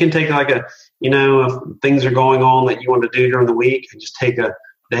 And you can take if things are going on that you want to do during the week, and just take a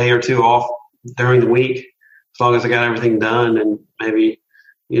day or two off during the week, as long as I got everything done, and maybe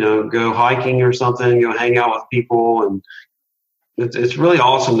go hiking or something, hang out with people. And it's really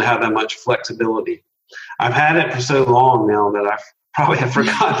awesome to have that much flexibility. I've had it for so long now that I probably have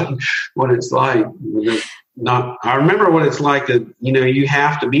forgotten what it's like. I remember what it's like that, you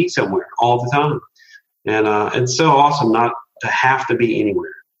have to be somewhere all the time. And it's so awesome not to have to be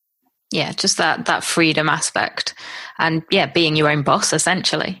anywhere. Yeah, just that freedom aspect. And being your own boss,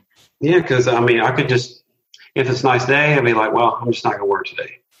 essentially. Yeah, because I could just, if it's a nice day, I'd be like, well, I'm just not going to work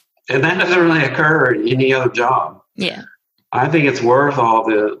today. And that doesn't really occur in any other job. Yeah. I think it's worth all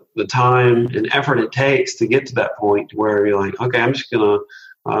the time and effort it takes to get to that point where you're like, okay, I'm just going to,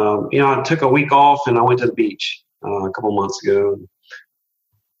 I took a week off and I went to the beach a couple months ago.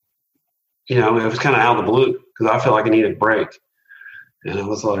 It was kind of out of the blue because I feel like I needed a break. And I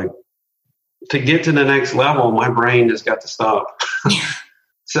was like, to get to the next level, my brain just got to stop.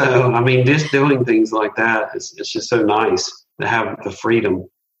 So, just doing things like that, it's just so nice to have the freedom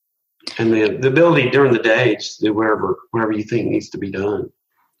and the ability during the day just to do whatever you think needs to be done.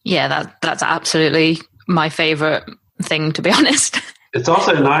 Yeah, that's absolutely my favorite thing, to be honest. It's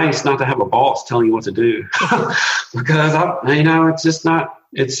also nice not to have a boss telling you what to do because, it's just not,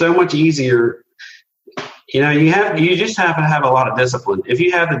 it's so much easier. You just have to have a lot of discipline. If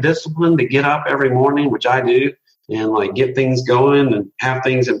you have the discipline to get up every morning, which I do, and get things going and have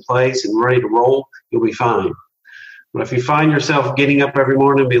things in place and ready to roll, you'll be fine. But if you find yourself getting up every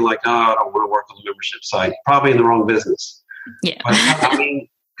morning and being like, oh, I don't want to work on the membership site, probably in the wrong business. Yeah.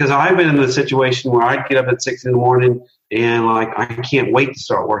 Because I've been in the situation where I'd get up at 6 a.m. and I can't wait to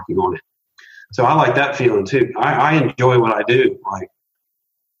start working on it. So I like that feeling too. I enjoy what I do,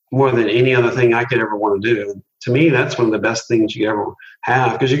 more than any other thing I could ever want to do. To me, that's one of the best things you ever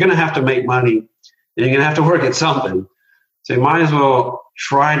have, because you're going to have to make money and you're going to have to work at something. So you might as well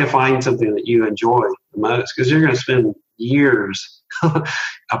try to find something that you enjoy the most, because you're going to spend years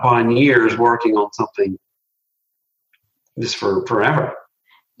upon years working on something just for forever.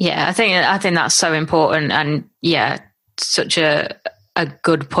 Yeah, I think that's so important. And such a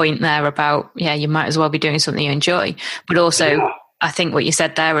good point there about, you might as well be doing something you enjoy, but also I think what you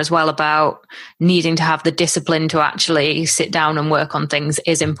said there as well about needing to have the discipline to actually sit down and work on things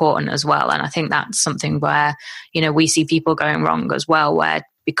is important as well. And I think that's something where, we see people going wrong as well, where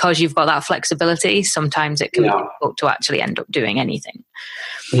because you've got that flexibility, sometimes it can be difficult to actually end up doing anything.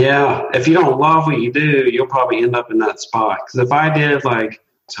 Yeah. If you don't love what you do, you'll probably end up in that spot. Because if I did, I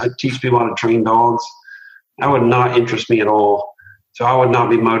teach people how to train dogs, that would not interest me at all. So I would not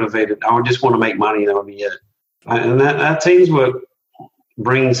be motivated. I would just want to make money. That would be it. And that seems what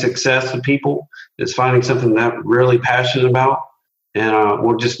brings success to people, is finding something that they're really passionate about, and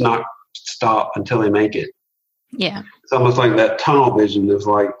will just not stop until they make it. Yeah. It's almost like that tunnel vision of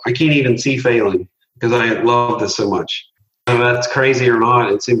I can't even see failing because I love this so much. Whether that's crazy or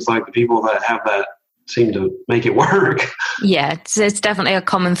not, it seems like the people that have that seem to make it work. Yeah, it's definitely a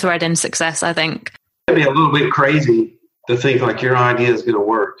common thread in success, I think. It'd be a little bit crazy to think your idea is going to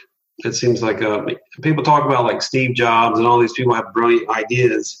work. It seems like people talk about Steve Jobs and all these people have brilliant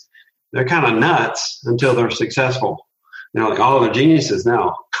ideas. They're kind of nuts until they're successful. They're geniuses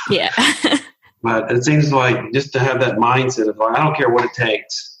now. Yeah. But it seems like just to have that mindset of I don't care what it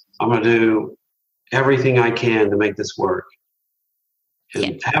takes. I'm going to do everything I can to make this work.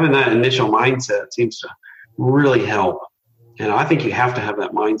 And having that initial mindset seems to really help. And I think you have to have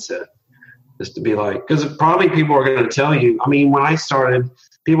that mindset, just to be like, because probably people are going to tell you, I mean, when I started,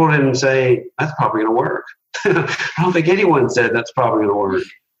 people didn't say, that's probably going to work. I don't think anyone said that's probably going to work.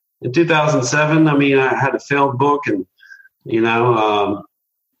 In 2007, I mean, I had a failed book and,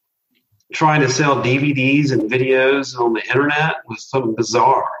 trying to sell DVDs and videos on the internet was something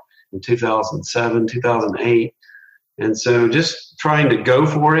bizarre in 2007, 2008. And so just trying to go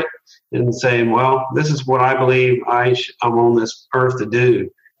for it and saying, well, this is what I believe I'm on this earth to do.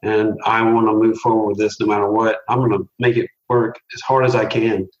 And I want to move forward with this no matter what. I'm going to make it work as hard as I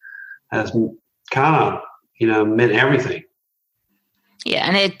can. Has kind of, meant everything. Yeah,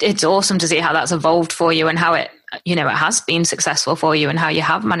 and it's awesome to see how that's evolved for you and how it has been successful for you and how you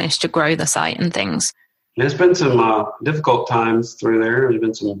have managed to grow the site and things. There's been some difficult times through there. There's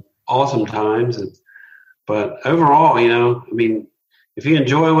been some awesome times. But overall, I mean, if you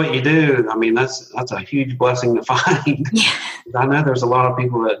enjoy what you do, I mean, that's a huge blessing to find. Yeah. I know there's a lot of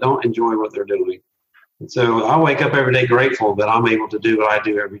people that don't enjoy what they're doing. And so I wake up every day grateful that I'm able to do what I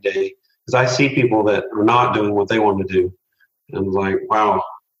do every day, because I see people that are not doing what they want to do. And I'm like, wow,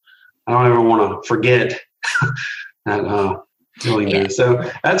 I don't ever want to forget that doing this. So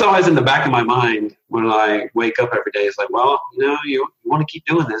that's always in the back of my mind when I wake up every day. It's like, well, you want to keep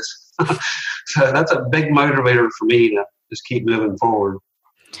doing this. So that's a big motivator for me to just keep moving forward.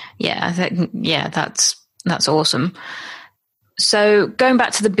 Yeah, that's awesome. So going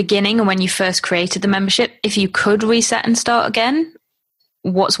back to the beginning and when you first created the membership, if you could reset and start again,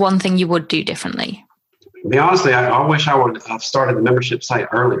 what's one thing you would do differently? To be honest, I wish I would have started the membership site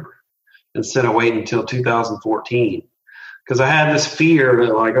earlier instead of waiting until 2014. Because I had this fear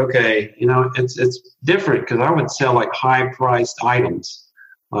that, like, okay, it's different, because I would sell like high-priced items,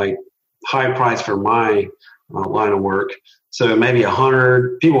 like high price for my line of work. So maybe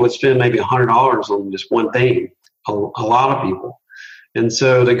people would spend maybe $100 on just one thing, a lot of people. And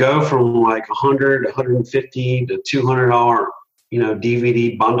so to go from like $100, $150 to $200,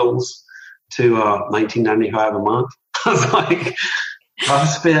 DVD bundles to $19.95 a month. I was like, I've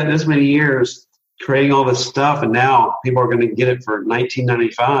spent this many years creating all this stuff, and now people are going to get it for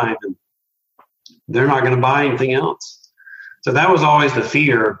 $19.95, and they're not going to buy anything else. So that was always the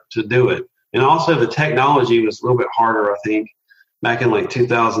fear to do it. And also the technology was a little bit harder, I think, back in like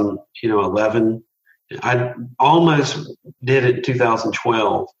 2011. I almost did it in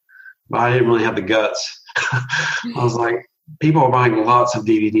 2012, but I didn't really have the guts. I was like, people are buying lots of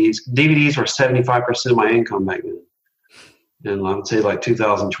DVDs. DVDs were 75% of my income back then. And I would say like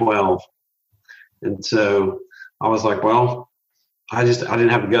 2012. And so I was like, well, I didn't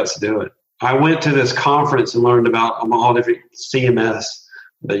have the guts to do it. I went to this conference and learned about all different CMS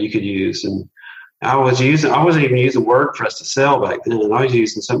that you could use. And I wasn't even using WordPress to sell back then. I was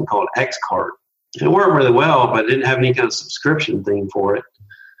using something called Xcart. And it worked really well, but it didn't have any kind of subscription thing for it.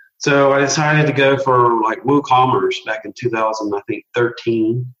 So I decided to go for like WooCommerce back in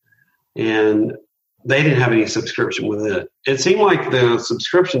 2013. And they didn't have any subscription with it. It seemed like the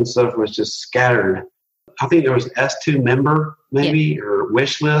subscription stuff was just scattered. I think there was S2 Member maybe, or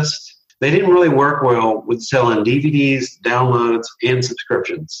Wishlist. They didn't really work well with selling DVDs, downloads, and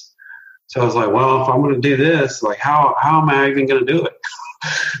subscriptions. So I was like, well, if I'm going to do this, like how am I even going to do it?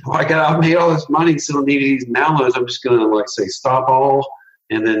 Like, I've made all this money selling DVDs and downloads. I'm just going to like say stop all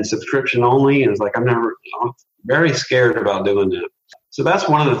and then subscription only. And it's like, I'm very scared about doing that. So that's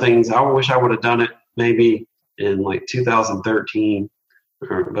one of the things. I wish I would have done it maybe in like 2013,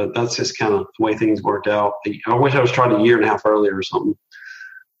 but that's just kind of the way things worked out. I wish I was trying a year and a half earlier or something.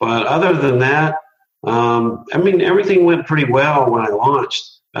 But other than that, I mean, everything went pretty well when I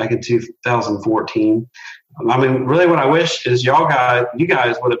launched back in 2014. I mean, really what I wish is you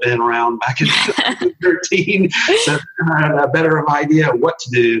guys would have been around back in 2013 so I had a better idea of what to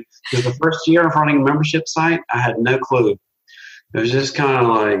do. Because the first year of running a membership site, I had no clue. It was just kind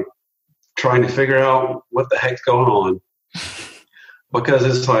of like trying to figure out what the heck's going on. Because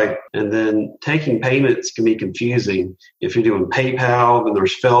it's like, and then taking payments can be confusing. If you're doing PayPal, then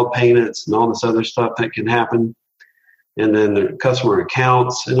there's failed payments and all this other stuff that can happen. And then the customer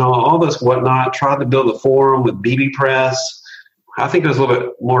accounts and all this whatnot. Tried to build a forum with bbPress. I think it was a little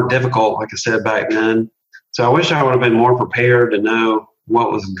bit more difficult, like I said, back then. So I wish I would have been more prepared to know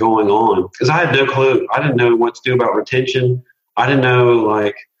what was going on. Because I had no clue. I didn't know what to do about retention. I didn't know,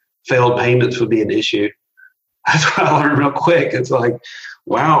 like, failed payments would be an issue. That's what I learned real quick. It's like,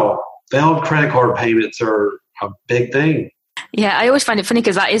 wow, failed credit card payments are a big thing. Yeah, I always find it funny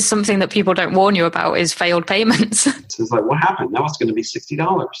because that is something that people don't warn you about is failed payments. So it's like, what happened? Now it's going to be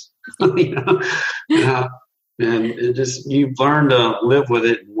 $60. you know? Yeah. And it just, you've learned to live with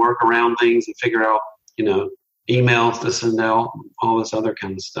it and work around things and figure out, emails to send out, all this other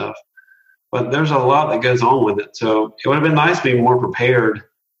kind of stuff. But there's a lot that goes on with it. So it would have been nice to be more prepared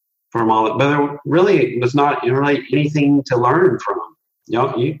from all that. But there really was not really anything to learn from.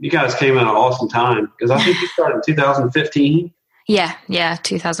 You guys came at an awesome time because I think you started in 2015. Yeah,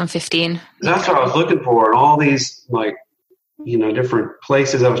 2015. That's what I was looking for. And all these, different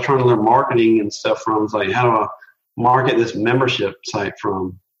places I was trying to learn marketing and stuff from. It's like, how do I market this membership site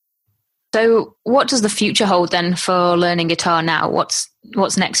from? So what does the future hold then for Learning Guitar now? What's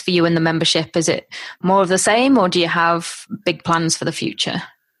next for you in the membership? Is it more of the same, or do you have big plans for the future?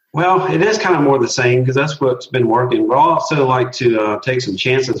 Well, it is kind of more the same because that's what's been working. But I also like to take some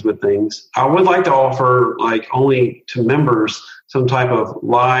chances with things. I would like to offer only to members some type of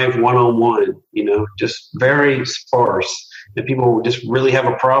live one-on-one, just very sparse. If people just really have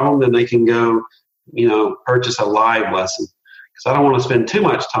a problem, then they can go, purchase a live lesson. Because I don't want to spend too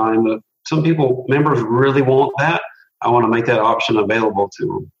much time, but some members really want that. I want to make that option available to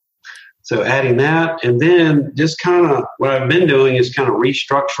them. So adding that, and then just kind of what I've been doing is kind of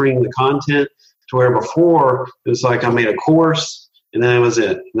restructuring the content to where before it was like I made a course and then that was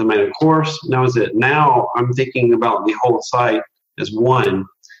it. Then I made a course and that was it. Now I'm thinking about the whole site as one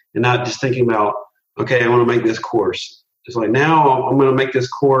and not just thinking about, okay, I want to make this course. It's like now I'm going to make this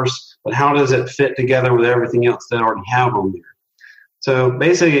course, but how does it fit together with everything else that I already have on there? So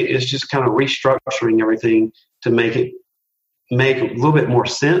basically it's just kind of restructuring everything to make it make a little bit more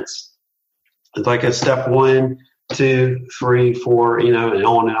sense. It's like a step 1, 2, 3, 4, and on and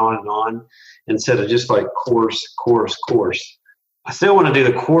on and on, instead of just like course. I still want to do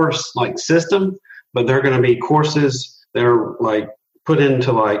the course system, but they're going to be courses that are put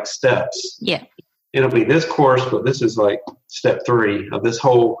into steps. Yeah. It'll be this course, but this is step 3 of this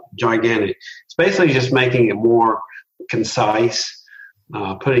whole gigantic. It's basically just making it more concise,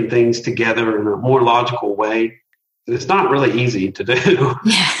 putting things together in a more logical way. It's not really easy to do.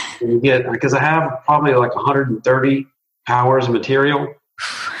 Yeah. Because I have probably 130 hours of material.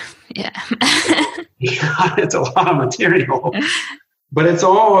 Yeah. It's a lot of material. But it's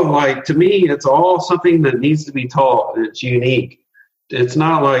all to me, it's all something that needs to be taught. It's unique. It's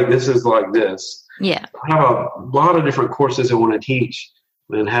not like this is like this. Yeah. I have a lot of different courses I want to teach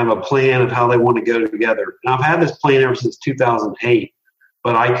and have a plan of how they want to go together. And I've had this plan ever since 2008,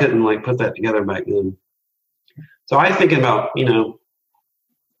 but I couldn't put that together back then. So I'm thinking about,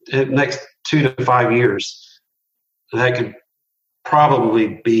 the next 2 to 5 years, that could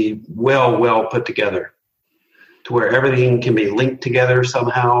probably be well put together to where everything can be linked together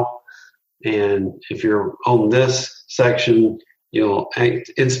somehow. And if you're on this section, you'll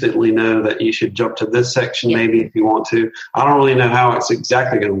instantly know that you should jump to this section maybe if you want to. I don't really know how it's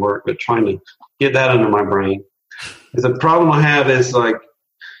exactly going to work, but trying to get that under my brain. The problem I have is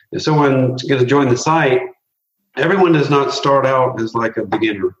if someone's going to join the site, everyone does not start out as a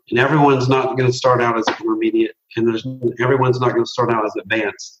beginner, and everyone's not going to start out as intermediate, and everyone's not going to start out as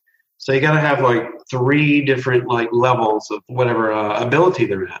advanced. So you got to have 3 different levels of whatever ability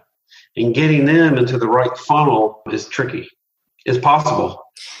they're at, and getting them into the right funnel is tricky. It's possible.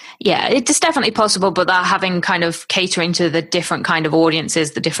 Yeah, it's definitely possible, but that having kind of catering to the different kind of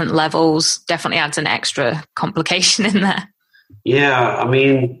audiences, the different levels, definitely adds an extra complication in there. Yeah,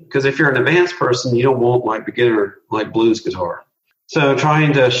 because if you're an advanced person, you don't want beginner blues guitar. So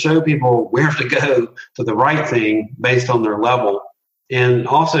trying to show people where to go to the right thing based on their level, and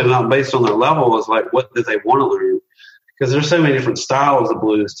also not based on their level is what do they want to learn? Because there's so many different styles of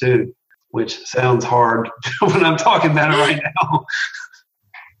blues too, which sounds hard when I'm talking about it right now.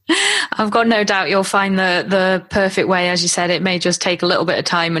 I've got no doubt you'll find the perfect way. As you said, it may just take a little bit of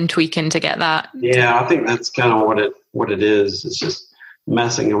time and tweaking to get that. Yeah, I think that's kind of what it is. It's just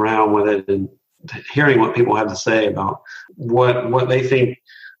messing around with it and hearing what people have to say about what they think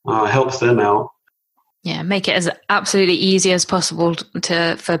helps them out. Yeah, make it as absolutely easy as possible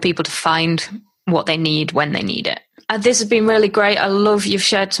for people to find what they need when they need it. This has been really great. I love you've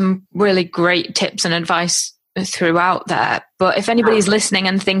shared some really great tips and advice throughout there. But if anybody's listening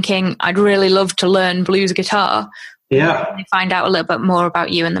and thinking, I'd really love to learn blues guitar, where can they find out a little bit more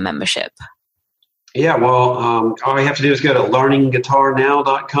about you and the membership? Yeah, well, all you have to do is go to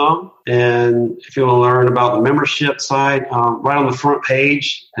learningguitarnow.com. And if you want to learn about the membership side, right on the front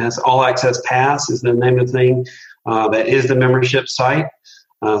page, has All Access Pass is the name of the thing. That is the membership site.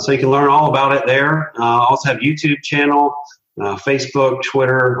 So you can learn all about it there. Also have YouTube channel, Facebook,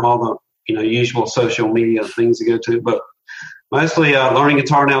 Twitter, all the usual social media things to go to. But mostly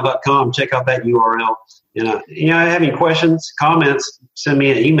learningguitarnow.com. Check out that URL. And, have any questions, comments, send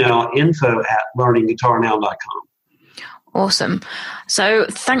me an email, info@learningguitarnow.com. Awesome. So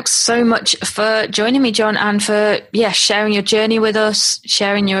thanks so much for joining me, John, and for sharing your journey with us,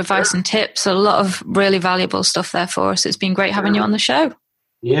 sharing your advice and tips. A lot of really valuable stuff there for us. It's been great having you on the show.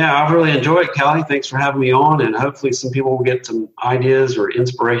 Yeah, I've really enjoyed it, Callie. Thanks for having me on, and hopefully some people will get some ideas or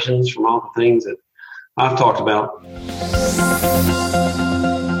inspirations from all the things that I've talked about.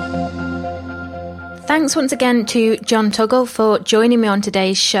 Thanks once again to John Tuggle for joining me on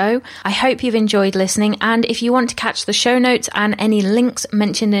today's show. I hope you've enjoyed listening, and if you want to catch the show notes and any links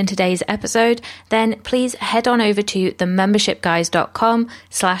mentioned in today's episode, then please head on over to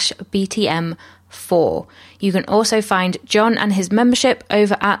themembershipguys.com/BTM4. You can also find John and his membership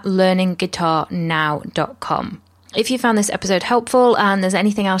over at learningguitarnow.com. If you found this episode helpful and there's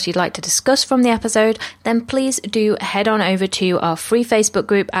anything else you'd like to discuss from the episode, then please do head on over to our free Facebook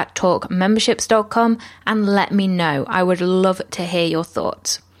group at talkmemberships.com and let me know. I would love to hear your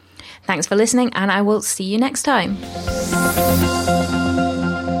thoughts. Thanks for listening, and I will see you next time.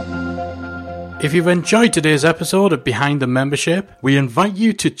 If you've enjoyed today's episode of Behind the Membership, we invite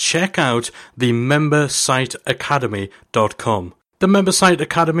you to check out the membersiteacademy.com. The Membersite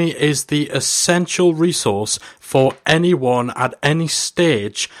Academy is the essential resource for anyone at any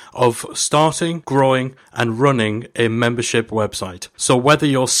stage of starting, growing, and running a membership website. So whether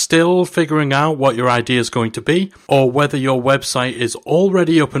you're still figuring out what your idea is going to be, or whether your website is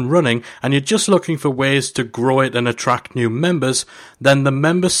already up and running and you're just looking for ways to grow it and attract new members, then the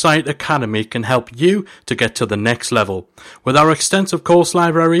Membersite Academy can help you to get to the next level. With our extensive course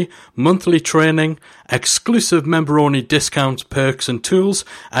library, monthly training, exclusive member-only discounts, perks and tools,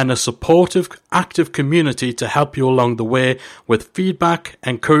 and a supportive, active community to help you along the way with feedback,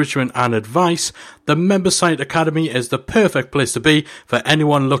 encouragement and advice, the Membersite Academy is the perfect place to be for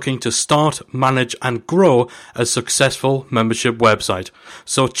anyone looking to start, manage and grow a successful membership website.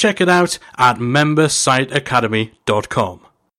 So check it out at membersiteacademy.com.